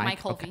Mike.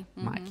 Mike Holvey. Okay.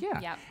 Mike, yeah.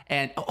 Yep.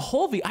 And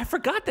Holvey, I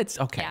forgot that's,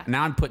 okay. Yeah.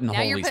 Now I'm putting the Now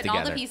Holveys you're putting together.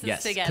 all the pieces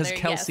yes. together. Because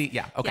Kelsey,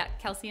 yes. okay. Yeah,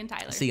 Kelsey and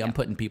Tyler. See, I'm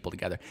putting people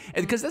together.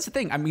 Because that's the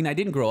thing. I mean, I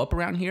didn't grow up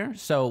around here,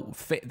 so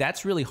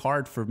that's really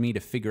hard for me to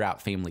figure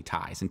out family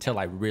ties until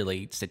I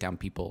really sit down with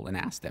people and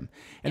ask them.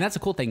 And that's a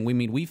cool thing.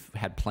 We've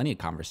had plenty of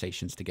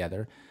conversations together,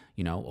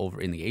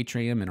 over in the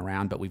atrium and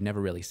around, but we've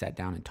never really sat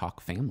down and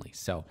talked family.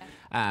 So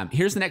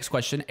here's the next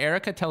question.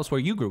 Erica, tell us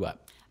where you grew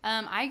up.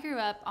 I grew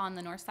up on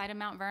the north side of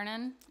Mount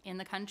Vernon in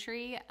the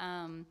country.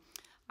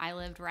 I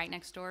lived right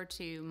next door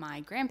to my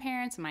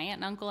grandparents and my aunt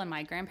and uncle, and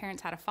my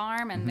grandparents had a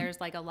farm, and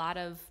there's like a lot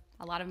of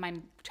my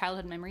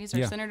childhood memories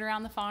are centered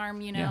around the farm,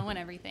 and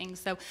everything.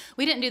 So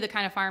we didn't do the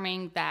kind of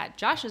farming that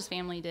Josh's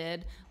family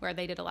did, where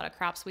they did a lot of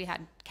crops. We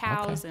had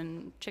cows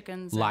and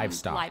chickens,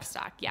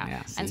 livestock.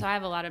 Yeah. And so I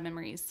have a lot of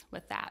memories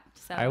with that.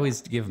 So I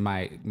always give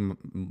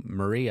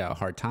Maria a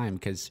hard time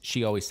because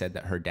she always said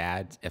that her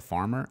dad's a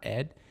farmer,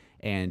 Ed.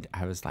 And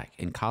I was like,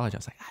 in college, I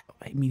was like,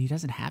 I mean, he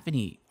doesn't have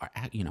any,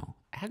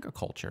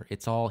 agriculture.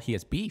 It's all, he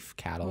has beef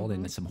cattle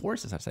and some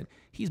horses. I said,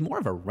 he's more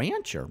of a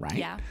rancher, right?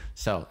 Yeah.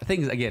 So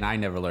things, again, I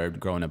never learned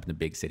growing up in the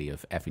big city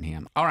of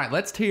Effingham. All right,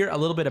 let's hear a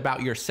little bit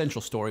about your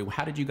Central story.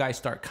 How did you guys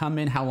start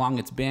coming? How long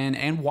it's been?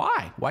 And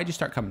why? Why'd you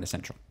start coming to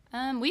Central?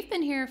 We've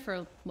been here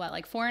for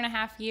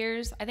 4.5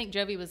 years. I think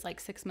Jovie was like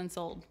 6 months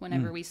old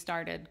whenever we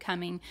started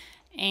coming.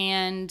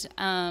 And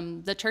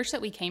the church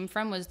that we came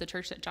from was the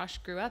church that Josh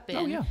grew up in.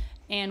 Oh, yeah.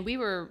 And we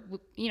were,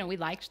 we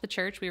liked the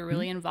church. We were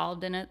really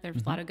involved in it. There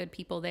was a lot of good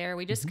people there.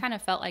 We just kind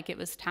of felt like it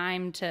was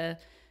time to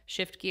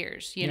shift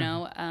gears, you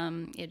know.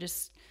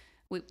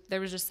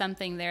 There was just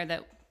something there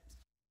that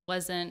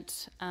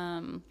wasn't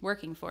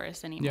working for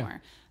us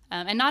anymore.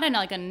 And not in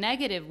like a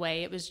negative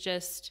way. It was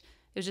just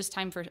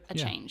time for a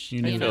change.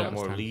 I felt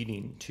more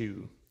leading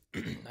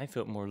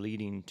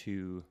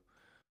to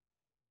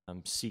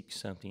seek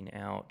something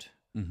out.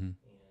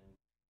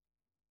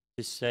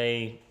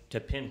 To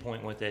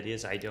pinpoint what that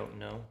is, I don't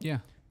know.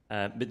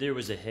 But there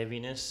was a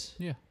heaviness.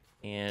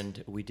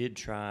 And we did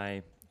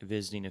try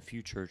visiting a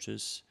few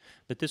churches,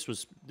 but this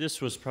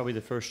was probably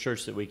the first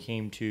church that we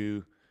came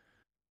to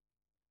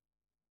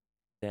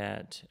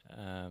that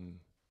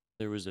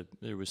there was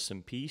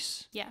some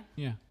peace.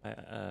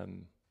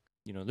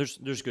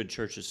 There's good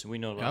churches, and we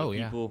know a lot of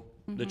people.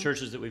 The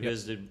churches that we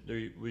visited,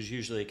 there was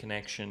usually a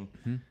connection.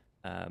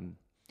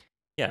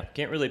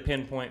 Can't really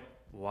pinpoint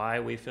why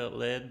we felt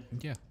led.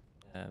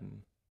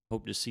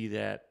 Hope to see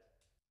that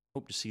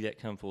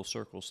come full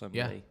circle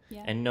someday,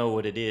 and know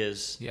what it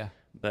is.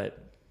 But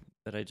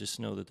I just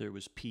know that there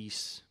was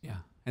peace.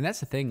 And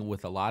that's the thing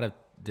with a lot of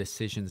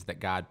decisions that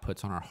God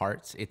puts on our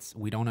hearts.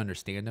 We don't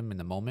understand them in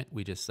the moment.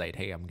 We just say,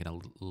 "Hey, I'm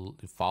going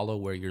to follow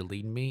where you're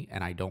leading me,"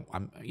 and I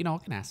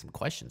can ask some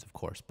questions, of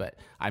course, but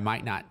I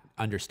might not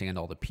understand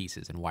all the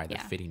pieces and why they're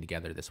fitting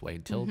together this way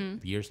until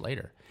years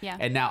later.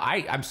 And now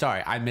I'm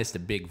sorry, I missed a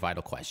big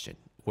vital question.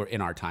 We're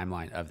in our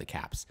timeline of the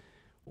Capps.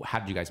 How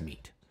did you guys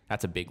meet?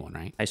 That's a big one,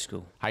 right? High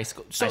school.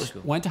 So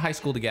went to high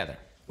school together.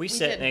 We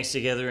sat next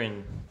together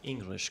in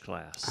English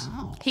class.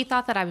 He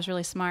thought that I was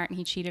really smart, and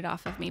he cheated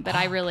off of me, but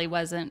I really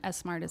wasn't as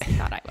smart as he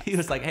thought I was. He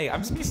was like, "Hey,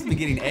 I'm supposed to be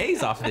getting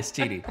A's off of this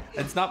cheating.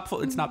 It's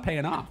not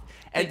paying off."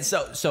 And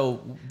so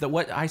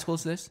what high school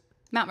is this?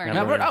 Mount Vernon.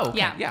 Oh, okay.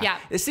 Yeah.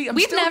 See,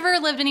 we've never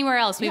lived anywhere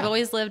else. We've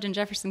always lived in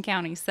Jefferson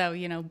County. So,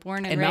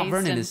 born and raised. Mount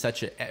Vernon is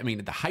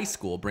the high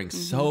school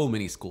brings so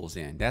many schools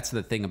in. That's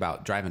the thing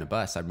about driving a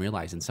bus. I'm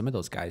realizing some of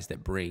those guys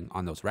that bring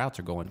on those routes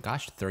are going,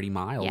 30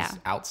 miles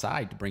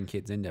outside to bring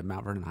kids into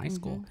Mount Vernon High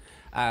School.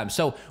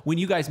 So when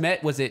you guys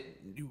met, was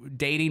it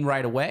dating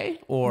right away?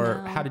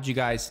 Or how did you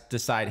guys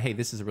decide, hey,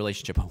 this is a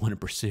relationship I want to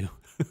pursue?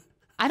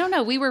 I don't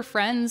know. We were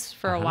friends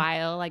for a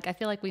while. Like, I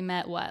feel like we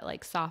met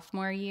like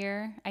sophomore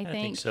year, I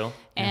think so.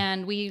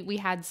 And we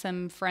had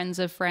some friends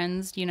of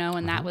friends,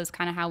 and that was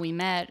kind of how we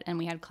met, and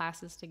we had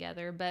classes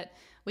together, but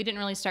we didn't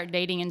really start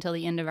dating until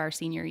the end of our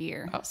senior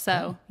year.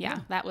 So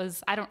that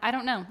was, I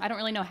don't know. I don't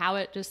really know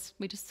how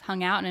we just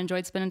hung out and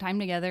enjoyed spending time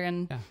together,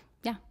 and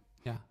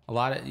Yeah, a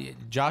lot of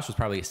Josh was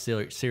probably a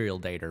serial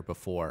dater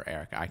before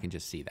Eric. I can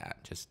just see that.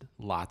 Just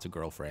lots of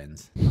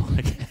girlfriends.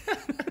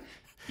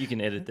 You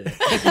can edit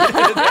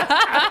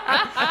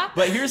that.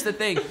 But here's the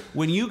thing: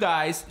 when you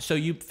guys, so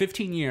you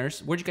 15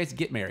 years, where'd you guys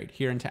get married?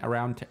 Here in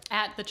around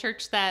at the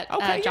church that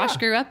Josh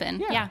grew up in.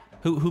 Yeah.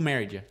 Who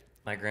married you?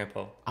 My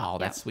grandpa. Oh,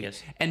 that's sweet.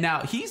 Yes. And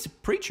now he's a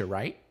preacher,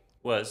 right?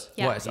 Was.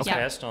 Was. He's Okay.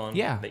 passed on.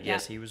 Yeah. But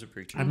yes, he was a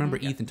preacher. I remember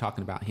Ethan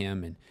talking about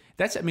him, and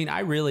that's. I mean,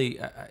 I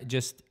really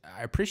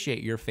I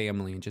appreciate your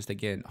family, and just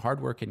again,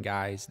 hardworking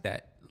guys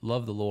that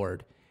love the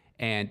Lord.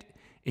 And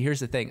here's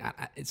the thing: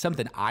 it's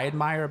something I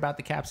admire about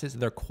the Capps is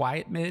they're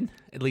quiet men,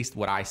 at least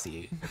what I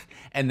see,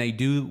 and they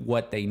do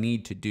what they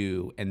need to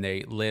do, and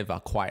they live a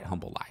quiet,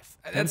 humble life.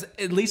 That's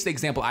at least the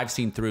example I've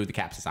seen through the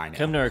Capps I know.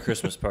 Come to our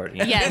Christmas party.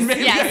 Yes.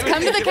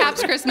 Come to the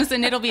Capps Christmas,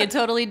 and it'll be a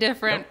totally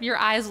different. Your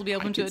eyes will be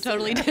open to a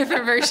totally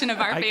different version of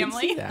our I family.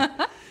 can see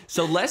that.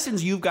 So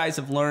lessons you guys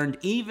have learned,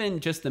 even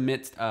just the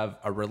midst of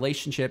a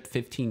relationship,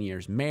 15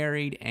 years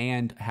married,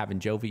 and having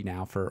Jovie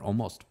now for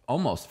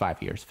almost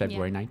 5 years,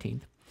 February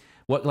 19th.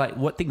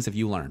 What things have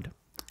you learned?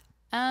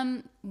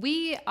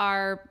 We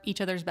are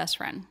each other's best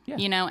friend,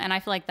 and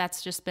I feel like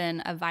that's just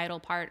been a vital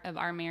part of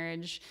our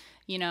marriage.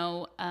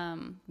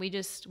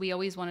 We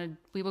always wanted,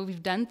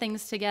 we've done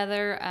things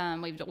together.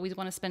 We always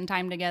want to spend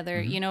time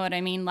together. You know what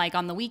I mean? Like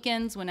on the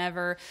weekends,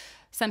 whenever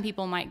some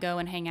people might go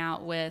and hang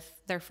out with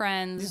their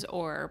friends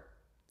or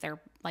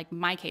like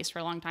my case for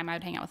a long time, I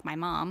would hang out with my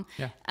mom.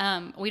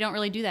 We don't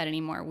really do that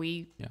anymore.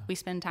 We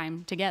spend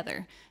time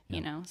together,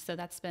 so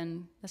that's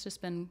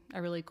just been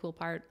a really cool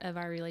part of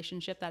our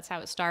relationship. That's how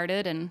it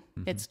started, and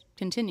it's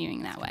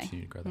continuing that way.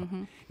 Continue to grow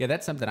that. Yeah,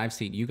 that's something I've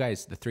seen. You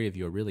guys, the three of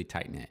you, are really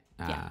tight knit,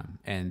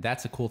 and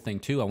that's a cool thing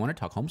too. I want to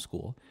talk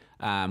homeschool.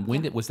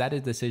 Was that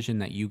a decision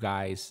that you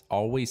guys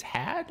always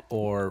had,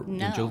 or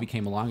when Jovie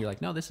came along, you're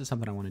like, no, this is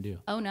something I want to do?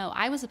 Oh no,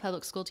 I was a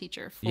public school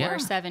teacher for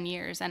 7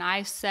 years, and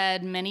I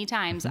said many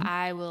times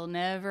I will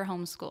never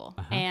homeschool,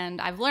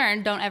 and I've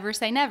learned don't ever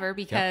say never,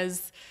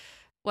 because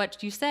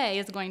what you say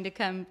is going to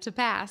come to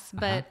pass.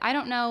 But I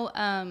don't know.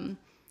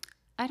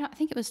 I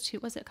think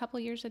it was a couple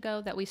of years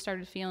ago that we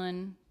started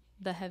feeling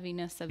the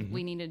heaviness of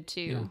we needed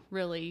to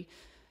really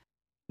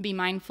be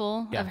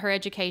mindful of her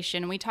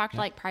education. We talked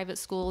like private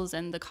schools,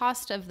 and the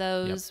cost of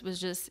those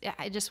was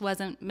it just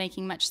wasn't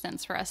making much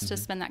sense for us to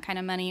spend that kind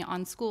of money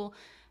on school.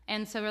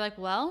 And so we're like,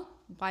 well,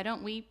 why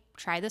don't we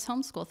try this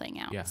homeschool thing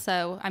out?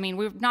 So, I mean,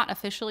 we've not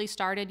officially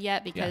started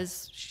yet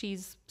because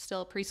she's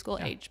still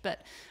preschool age,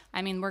 but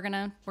I mean, we're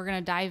going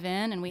to dive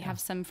in, and we have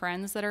some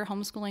friends that are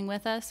homeschooling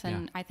with us.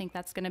 And I think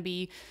that's going to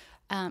be,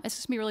 it's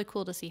just gonna be really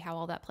cool to see how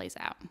all that plays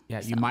out. Yeah,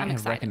 so you might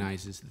have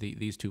recognized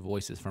these two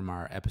voices from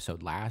our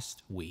episode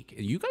last week.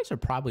 You guys are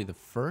probably the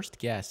first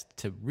guest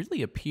to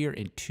really appear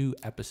in 2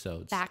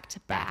 episodes back to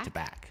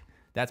back.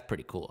 That's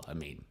pretty cool. I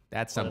mean,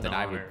 that's something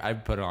I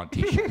would put it on a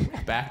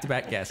t-shirt.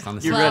 Back-to-back guests on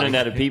the You're running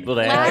out of people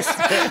to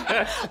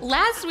ask.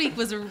 Last week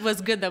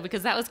was good though,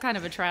 because that was kind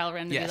of a trial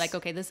run to be like,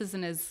 okay, this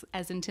isn't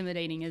as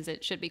intimidating as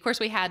it should be. Of course,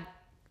 we had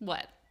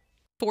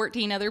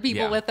 14 other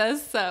people with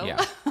us, so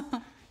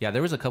Yeah,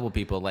 there was a couple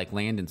people, like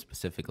Landon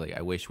specifically.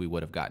 I wish we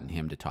would have gotten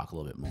him to talk a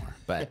little bit more.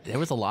 But there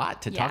was a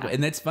lot to talk about.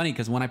 And it's funny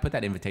because when I put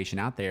that invitation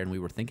out there and we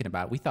were thinking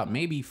about it, we thought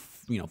maybe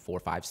 4,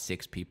 5,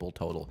 6 people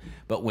total.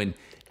 But when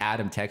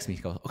Adam texted me,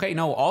 he goes, okay,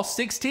 no, all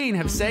 16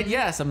 have said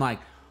yes. I'm like,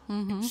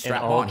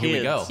 strap on, here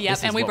we go. Yep,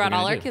 and we brought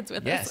all our kids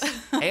with us.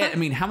 And, I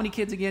mean, how many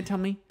kids again, tell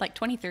me? Like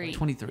 23.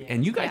 23.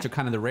 And you guys are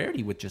kind of the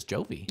rarity with just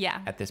Jovie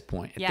at this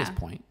point. At this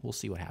point, we'll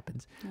see what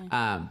happens.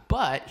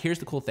 But here's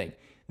the cool thing.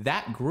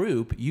 That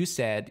group, you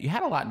said you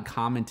had a lot in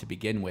common to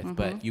begin with,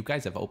 but you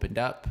guys have opened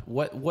up.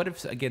 What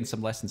if, again,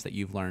 some lessons that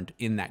you've learned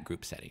in that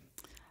group setting?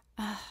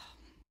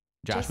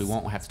 Josh, we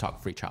won't have to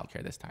talk free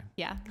childcare this time.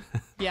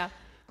 Yeah.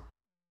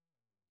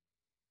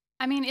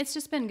 I mean, it's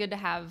just been good to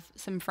have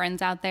some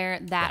friends out there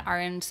that are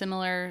in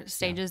similar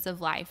stages of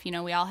life. You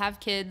know, we all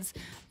have kids.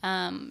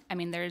 I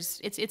mean,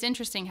 it's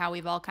interesting how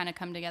we've all kind of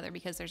come together,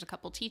 because there's a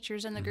couple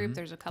teachers in the group,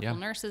 there's a couple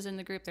nurses in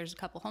the group, there's a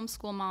couple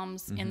homeschool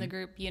moms in the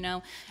group, you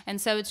know. And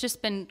so it's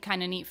just been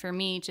kind of neat for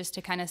me just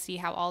to kind of see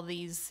how all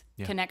these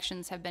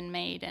connections have been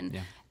made.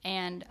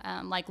 And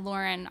like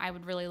Lauren, I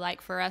would really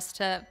like for us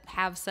to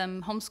have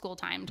some homeschool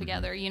time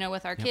together, you know,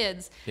 with our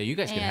kids. Yeah, you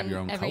guys could have your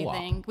own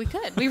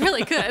co-op. We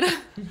really could.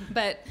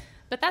 But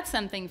But that's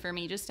something for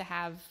me, just to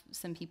have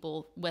some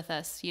people with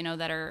us, you know,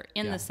 that are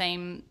in the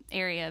same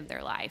area of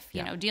their life,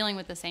 you know, dealing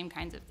with the same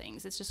kinds of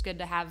things. It's just good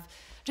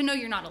to know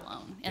you're not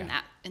alone in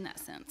that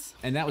sense.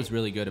 And that was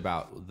really good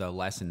about the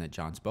lesson that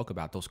Jon spoke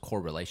about, those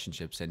core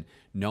relationships, and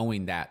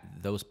knowing that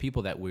those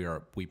people that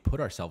we put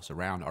ourselves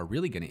around are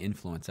really going to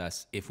influence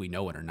us if we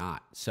know it or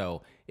not.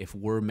 So if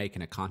we're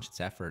making a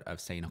conscious effort of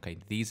saying, okay,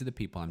 these are the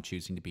people I'm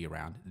choosing to be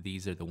around,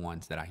 these are the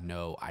ones that I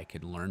know I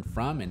can learn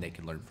from and they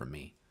can learn from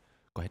me.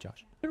 Go ahead,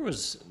 Josh. There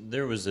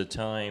was a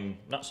time,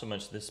 not so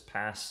much this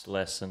past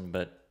lesson,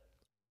 but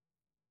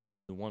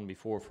the one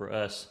before for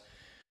us,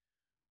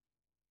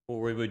 where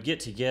we would get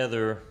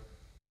together,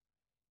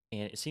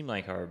 and it seemed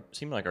like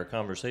our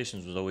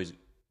conversations was always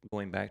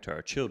going back to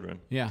our children.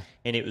 Yeah.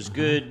 And it was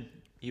good.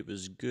 It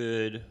was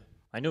good.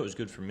 I know it was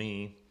good for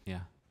me.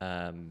 Yeah.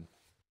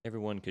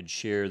 Everyone could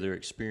share their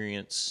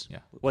experience,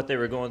 Yeah. what they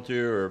were going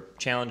through, or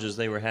challenges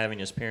they were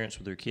having as parents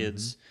with their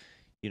kids.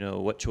 You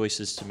know, what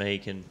choices to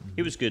make, and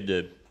it was good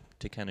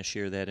to kind of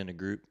share that in a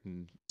group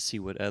and see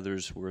what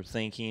others were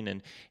thinking,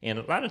 and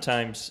a lot of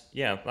times,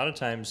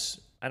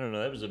 I don't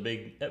know, that was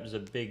a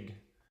big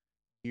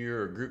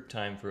year or group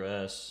time for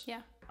us. Yeah,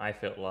 I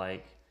felt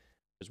like,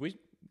 because we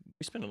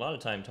spent a lot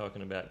of time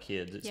talking about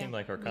kids. It seemed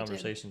like our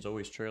conversations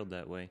always trailed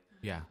that way.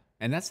 Yeah.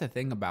 And that's the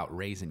thing about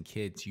raising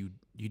kids. You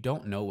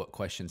don't know what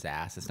questions to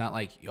ask. It's not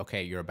like,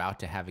 okay, you're about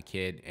to have a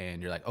kid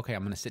and you're like, okay,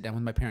 I'm going to sit down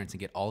with my parents and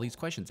get all these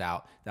questions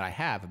out that I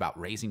have about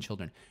raising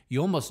children.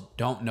 You almost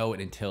don't know it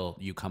until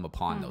you come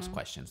upon those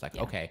questions. Like,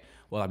 okay,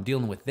 well, I'm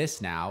dealing with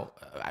this now.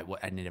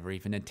 I never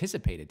even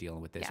anticipated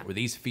dealing with this, or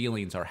these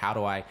feelings, or how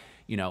do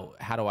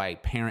I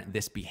parent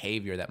this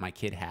behavior that my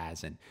kid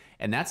has?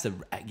 And that's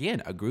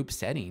again, a group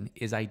setting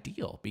is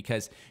ideal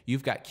because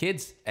you've got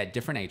kids at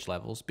different age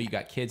levels, but you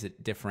got kids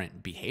at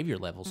different behavior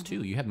levels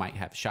too. You might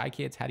have shy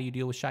kids. How do you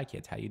deal with shy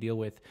kids? How do you deal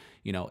with,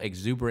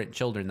 exuberant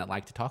children that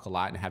like to talk a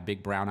lot and have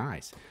big brown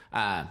eyes?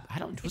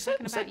 Was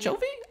that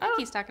Jovie? I think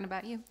he's talking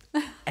about you.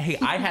 Hey,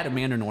 I had a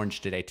mandarin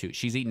orange today too.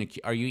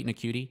 Are you eating a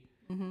cutie?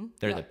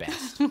 They're the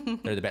best.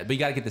 They're the best. But you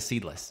got to get the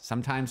seedless.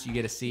 Sometimes you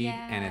get a seed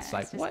and it's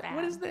like, what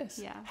is this?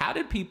 Yeah. How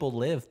did people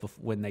live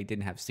when they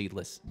didn't have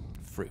seedless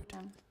fruit?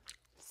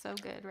 So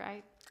good,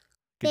 right?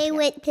 They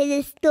went to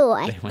the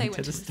store. They went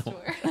to the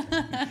store.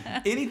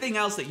 Anything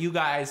else that you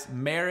guys,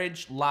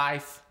 marriage,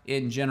 life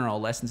in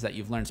general, lessons that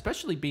you've learned,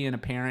 especially being a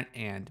parent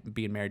and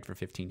being married for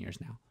 15 years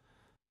now?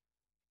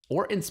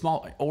 Or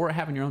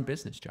having your own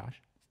business,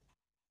 Josh?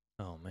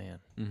 Oh, man.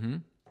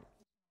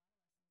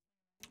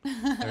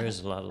 There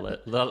is a lot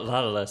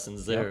of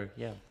lessons there.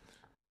 Yep.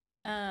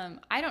 Yeah.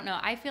 I don't know.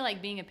 I feel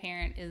like being a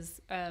parent is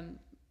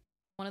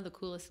one of the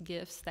coolest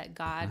gifts that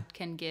God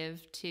can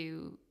give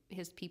to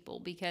his people,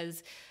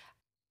 because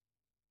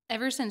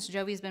ever since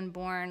Jovie's been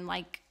born,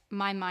 like,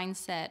 my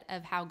mindset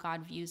of how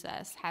God views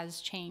us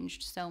has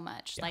changed so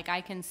much. Like,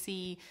 I can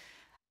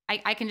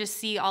just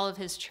see all of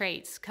his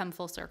traits come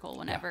full circle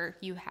whenever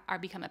you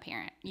become a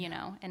parent,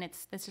 and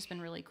it's just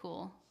been really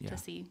cool to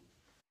see.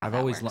 I've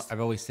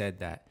always said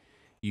that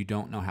you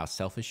don't know how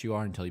selfish you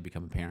are until you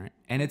become a parent.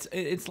 And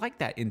it's like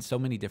that in so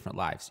many different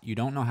lives. You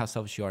don't know how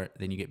selfish you are,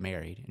 then you get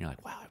married, and you're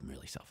like, wow, I'm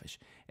really selfish.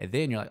 And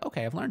then you're like,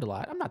 okay, I've learned a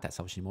lot. I'm not that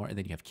selfish anymore. And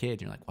then you have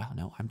kids, and you're like, wow,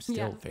 no, I'm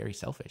still very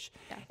selfish.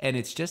 Yeah. And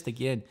it's just,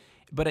 again,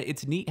 but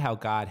it's neat how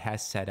God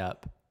has set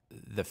up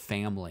the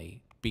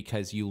family,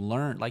 because you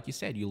learn, like you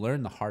said, you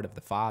learn the heart of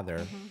the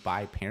Father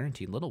by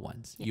parenting little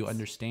ones. Yes. You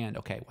understand,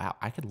 okay, wow,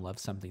 I can love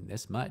something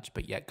this much,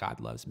 but yet God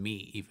loves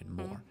me even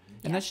more.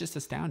 And that's just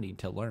astounding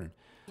to learn.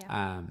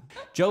 Yeah.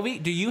 Jovie,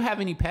 do you have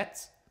any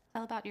pets?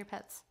 Tell about your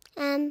pets.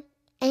 I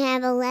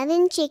have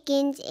 11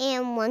 chickens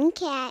and 1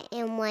 cat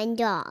and 1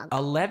 dog.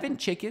 11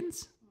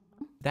 chickens?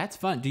 That's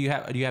fun. Do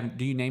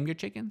you name your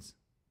chickens?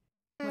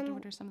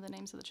 What are some of the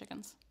names of the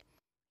chickens?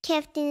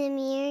 Captain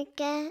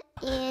America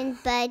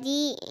and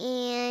Buddy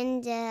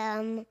and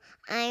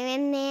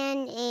Iron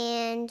Man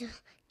and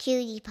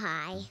Cutie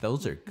Pie.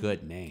 Those are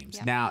good names.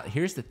 Yep. Now,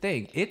 here's the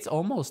thing. It's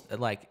almost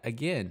like,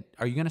 again,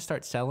 are you going to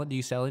start selling? Do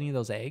you sell any of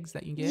those eggs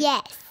that you get?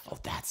 Yes. Oh,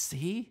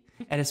 see?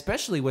 And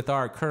especially with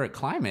our current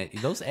climate,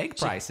 those egg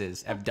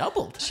prices have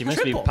doubled. She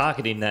must be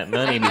pocketing that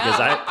money because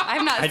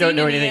I don't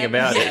know anything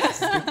about it.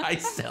 I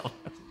sell.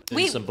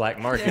 There's some black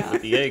market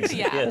with the eggs.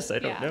 Yes, I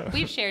don't know.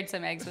 We've shared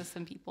some eggs with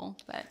some people,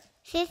 but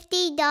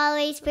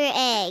 $50 for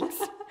eggs.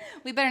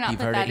 We better not You've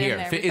put heard that it here.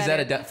 in there. Is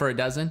that for a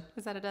dozen?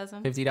 Is that a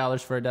dozen?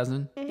 $50 for a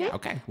dozen? Yeah.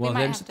 Okay. Well,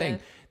 there's the thing.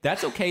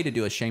 That's okay to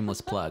do a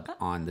shameless plug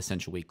on the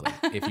Central Weekly.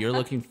 If you're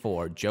looking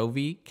for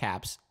Jovie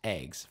Capps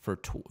eggs for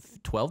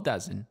 12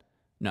 dozen.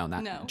 No,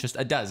 just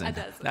a dozen. A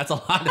dozen. That's a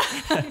lot.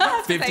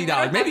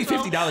 $50. Maybe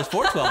 $50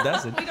 for 12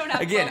 dozen. We don't have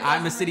Again,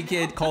 I'm a city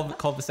kid,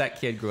 cul-de-sac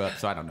kid, grew up,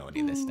 so I don't know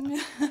any of this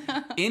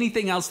stuff.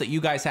 Anything else that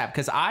you guys have?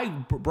 Because I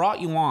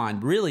brought you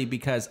on really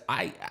because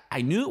I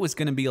knew it was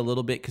going to be a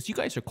little bit, because you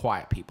guys are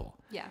quiet people.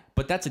 Yeah.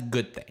 But that's a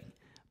good thing.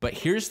 But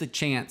here's the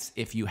chance,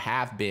 if you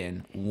have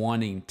been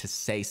wanting to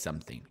say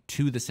something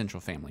to the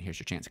Central family, here's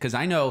your chance. Because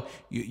I know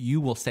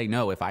you will say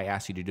no if I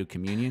ask you to do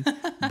communion.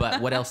 But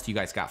what else do you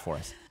guys got for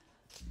us?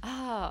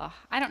 Oh,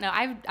 I don't know.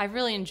 I've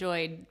really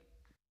enjoyed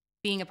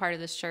being a part of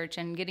this church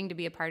and getting to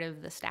be a part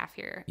of the staff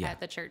here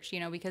at the church,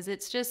 because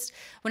it's just,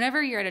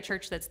 whenever you're at a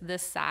church that's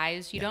this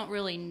size, you don't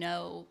really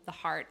know the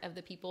heart of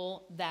the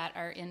people that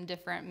are in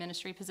different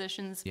ministry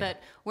positions.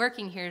 But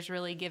working here has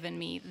really given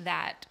me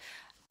that,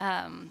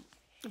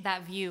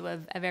 that view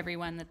of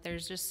everyone, that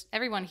there's just,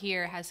 everyone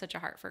here has such a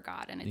heart for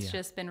God. And it's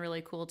just been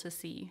really cool to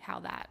see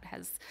how that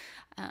has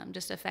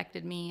just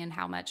affected me and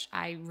how much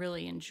I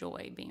really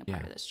enjoy being a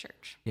part of this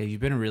church. Yeah, you've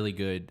been a really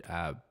good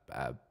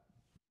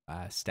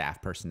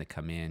staff person to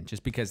come in,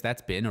 just because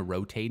that's been a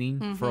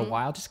rotating for a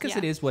while, just because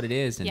it is what it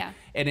is.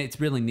 And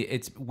it's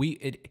really,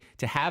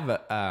 to have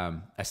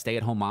a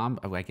stay-at-home mom,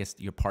 I guess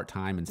you're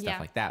part-time and stuff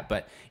like that,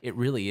 but it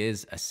really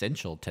is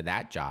essential to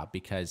that job,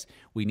 because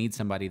we need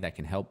somebody that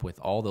can help with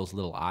all those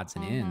little odds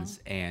and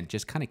ends and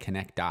just kind of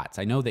connect dots.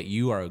 I know that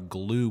you are a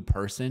glue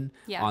person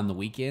on the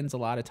weekends a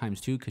lot of times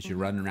too, because you're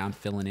running around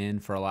filling in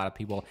for a lot of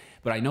people,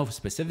 but I know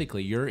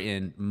specifically you're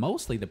in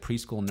mostly the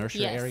preschool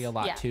nursery area a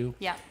lot too.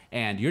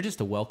 And you're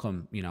just a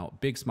welcome,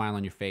 big smile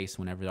on your face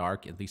whenever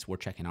at least we're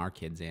checking our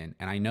kids in.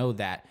 And I know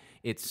that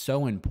it's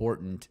so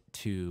important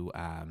to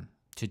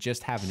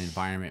just have an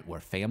environment where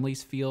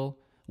families feel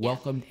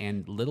welcomed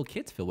and little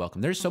kids feel welcome.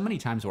 There's so many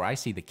times where I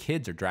see the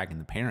kids are dragging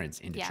the parents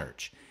into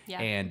church.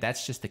 And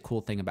that's just the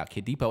cool thing about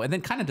Kid Depot. And then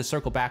kind of to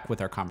circle back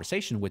with our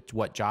conversation with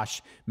what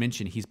Josh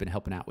mentioned, he's been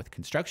helping out with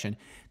construction.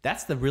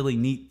 That's the really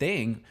neat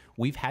thing.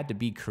 We've had to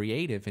be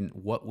creative in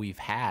what we've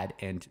had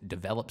and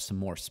develop some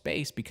more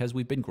space because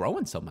we've been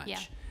growing so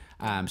much.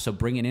 So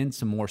bringing in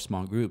some more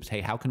small groups.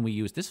 Hey, how can we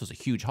use, this was a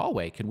huge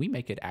hallway. Can we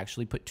make it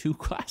actually put 2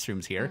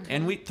 classrooms here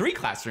and 3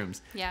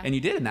 classrooms? And you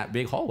did in that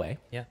big hallway.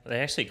 Yeah, they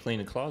actually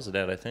cleaned a closet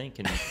out, I think,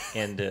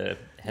 and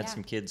had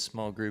some kids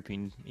small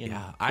grouping in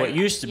what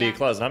used to be a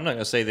closet. I'm not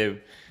going to say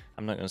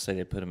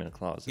they put them in a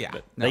closet,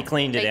 but they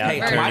cleaned it out.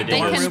 Hey, my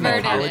dorm room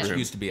in college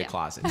used to be a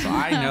closet, so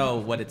I know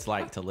what it's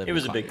like to live in a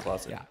closet. It was a big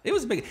closet. Yeah, it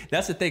was big.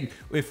 That's the thing.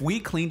 If we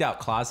cleaned out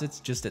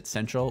closets just at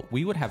Central,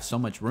 we would have so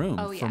much room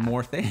for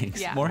more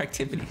things, more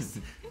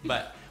activities.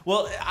 But,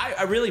 well,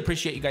 I really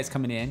appreciate you guys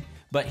coming in,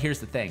 but here's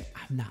the thing.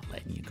 I'm not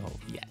letting you go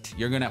yet.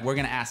 We're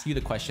gonna ask you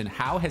the question,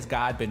 how has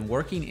God been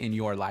working in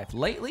your life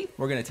lately?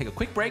 We're gonna take a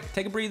quick break,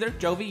 take a breather.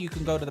 Jovie, you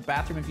can go to the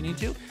bathroom if you need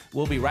to.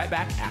 We'll be right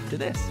back after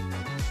this.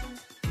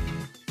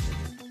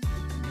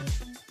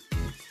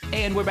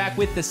 And we're back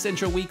with the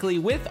Central Weekly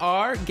with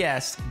our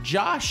guests,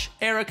 Josh,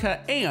 Erica,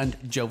 and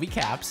Jovie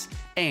Capps.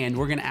 And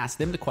we're going to ask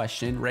them the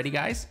question. Ready,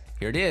 guys?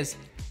 Here it is.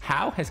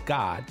 How has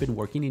God been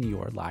working in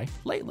your life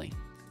lately?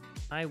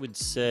 I would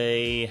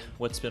say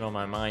what's been on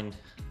my mind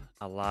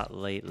a lot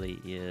lately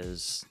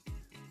is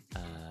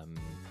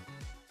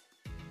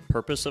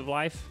purpose of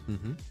life.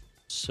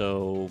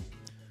 So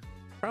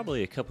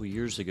probably a couple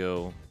years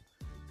ago,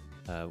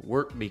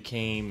 work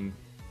became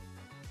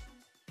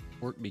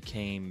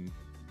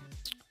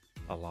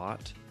a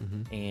lot,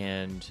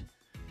 and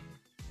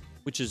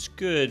which is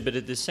good, but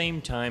at the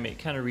same time it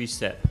kind of reached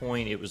that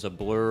point. It was a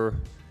blur.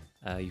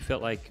 You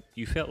felt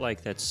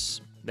like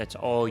that's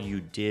all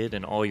you did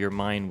and all your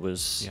mind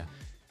was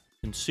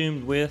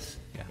consumed with,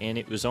 and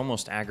it was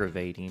almost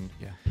aggravating.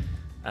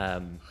 I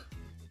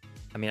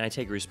mean, I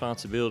take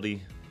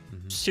responsibility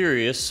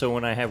serious, so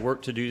when I have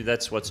work to do,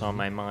 that's what's on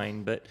my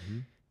mind, but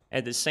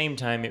at the same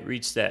time it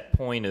reached that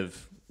point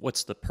of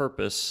what's the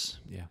purpose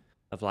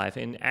of life.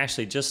 And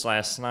actually just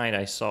last night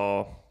I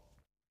saw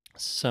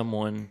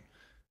someone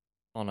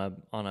on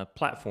a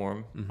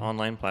platform,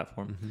 online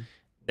platform,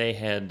 they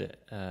had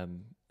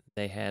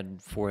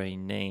for a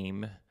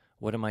name,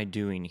 what am I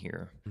doing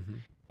here?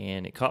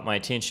 And it caught my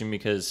attention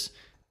because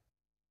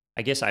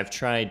I guess I've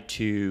tried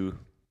to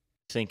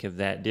think of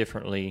that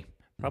differently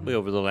probably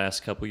over the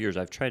last couple of years.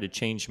 I've tried to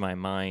change my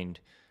mind.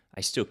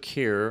 I still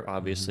care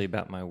obviously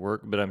about my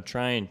work, but I'm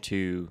trying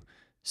to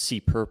see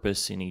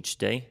purpose in each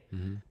day.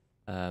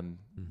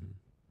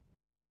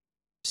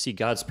 See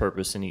God's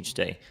purpose in each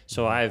day.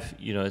 So I've,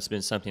 it's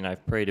been something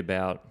I've prayed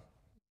about,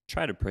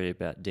 try to pray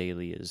about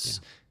daily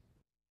is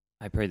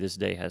I pray this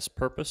day has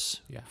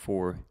purpose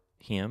for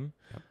Him.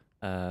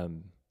 I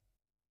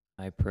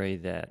pray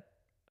that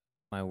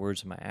my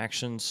words and my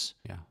actions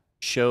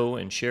show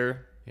and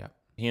share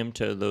Him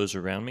to those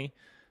around me.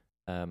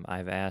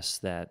 I've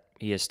asked that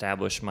He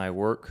establish my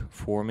work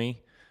for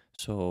me.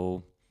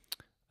 So,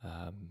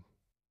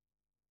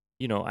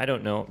 I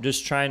don't know,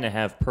 just trying to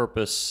have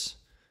purpose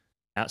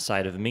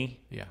outside of me.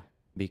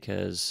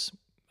 Because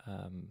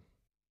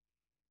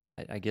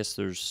I guess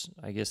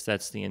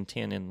that's the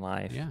intent in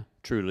life.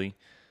 Truly.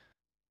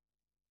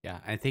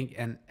 I think,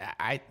 and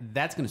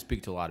that's going to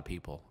speak to a lot of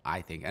people,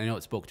 I think. I know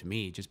it spoke to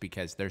me just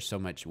because there's so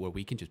much where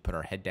we can just put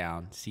our head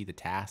down, see the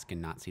task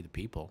and not see the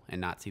people and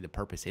not see the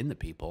purpose in the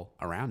people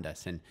around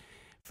us. And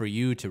for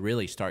you to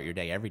really start your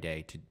day every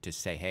day to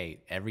say,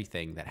 hey,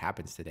 everything that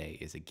happens today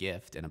is a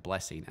gift and a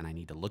blessing, and I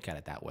need to look at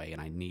it that way,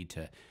 and I need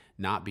to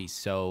not be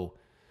so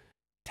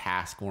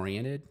task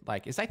oriented.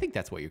 Like, I think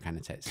that's what you're kind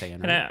of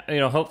saying. Right?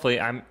 And hopefully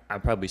I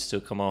probably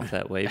still come off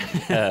that way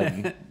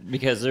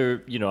because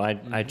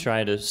I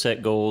try to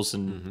set goals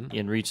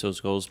and reach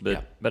those goals,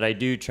 but I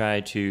do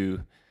try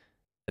to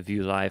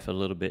view life a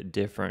little bit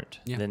different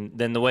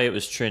than the way it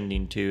was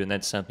trending too, and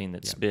that's something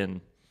that's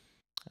been,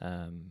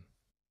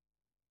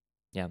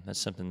 that's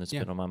something that's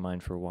been on my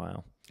mind for a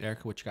while.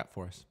 Erica, what you got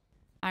for us?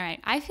 All right,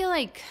 I feel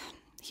like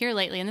here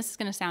lately, and this is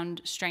going to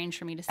sound strange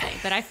for me to say,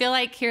 but I feel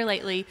like here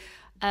lately,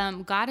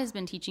 God has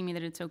been teaching me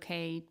that it's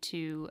okay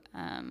to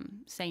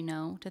say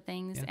no to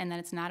things, and that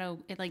it's not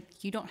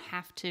like you don't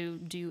have to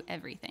do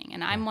everything.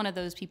 And I'm one of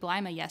those people.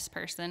 I'm a yes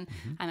person.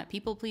 I'm a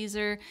people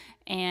pleaser,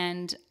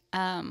 and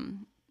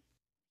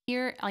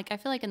here, like I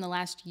feel like in the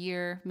last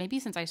year, maybe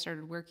since I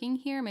started working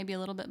here, maybe a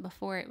little bit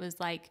before, it was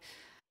like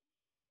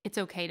it's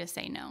okay to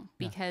say no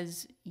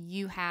because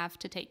you have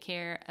to take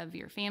care of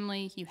your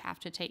family. You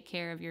have to take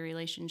care of your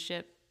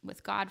relationship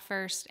with God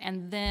first,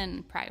 and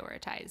then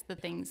prioritize the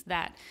things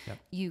that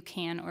you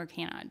can or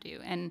cannot do.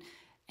 And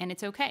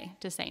it's okay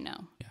to say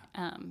no.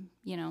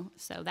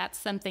 So that's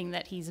something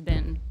that he's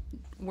been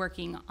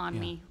working on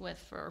me with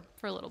for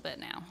a little bit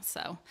now.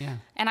 So,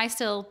 and I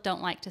still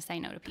don't like to say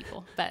no to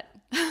people, but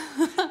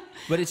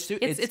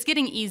it's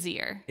getting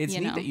easier. It's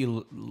neat that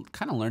you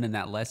kind of learning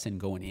that lesson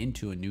going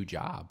into a new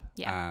job,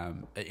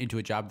 into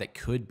a job that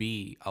could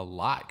be a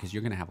lot, because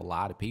you're going to have a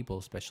lot of people,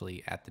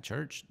 especially at the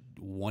church,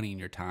 wanting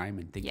your time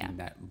and thinking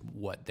that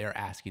what they're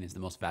asking is the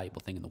most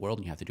valuable thing in the world,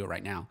 and you have to do it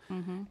right now.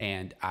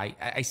 And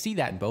I see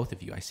that in both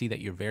of you. I see that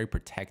you're very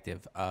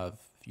protective of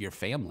your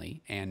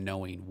family and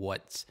knowing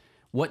what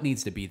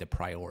needs to be the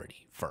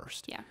priority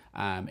first.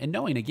 And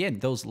knowing, again,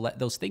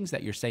 those things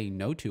that you're saying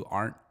no to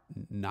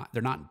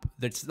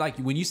it's like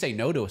when you say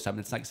no to something,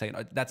 it's like saying,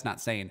 that's not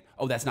saying,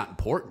 oh, that's not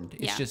important.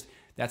 It's just,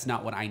 that's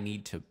not what I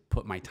need to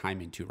put my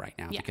time into right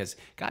now, because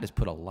God has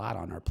put a lot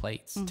on our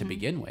plates to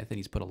begin with, and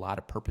he's put a lot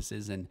of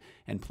purposes and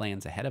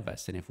plans ahead of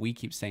us. And if we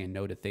keep saying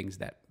no to things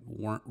that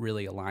weren't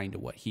really aligned to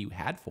what he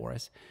had for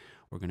us,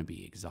 we're going to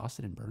be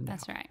exhausted and burned out.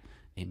 That's right.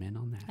 Amen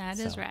on that. That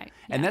is right.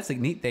 And that's the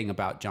neat thing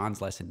about John's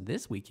lesson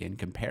this weekend,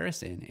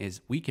 comparison, is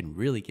we can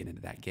really get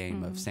into that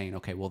game of saying,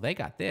 okay, well, they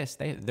got this,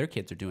 their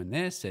kids are doing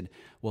this, and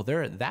well,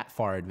 they're that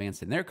far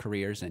advanced in their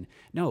careers. And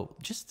no,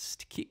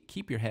 just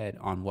keep your head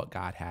on what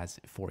God has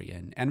for you.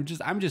 And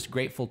I'm just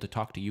grateful to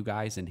talk to you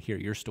guys and hear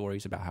your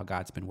stories about how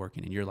God's been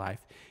working in your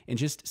life in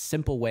just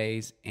simple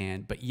ways,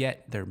 but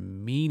yet they're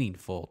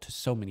meaningful to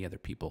so many other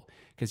people,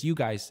 because you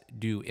guys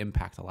do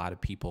impact a lot of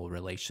people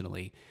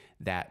relationally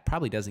that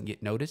probably doesn't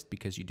get noticed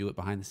because you do it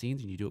behind the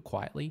scenes and you do it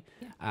quietly.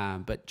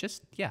 But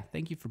just,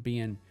 thank you for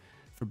being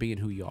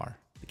who you are,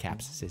 the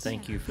Capps sisters.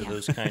 Thank you for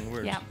those kind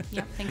words.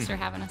 Thanks for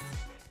having us.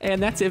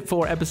 And that's it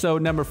for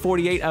episode number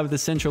 48 of the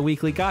Central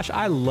Weekly. Gosh,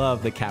 I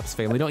love the Capps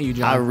family, don't you,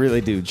 John? I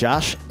really do.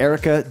 Josh,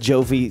 Erica,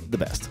 Jovie, the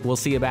best. We'll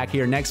see you back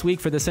here next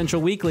week for the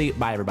Central Weekly.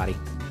 Bye, everybody.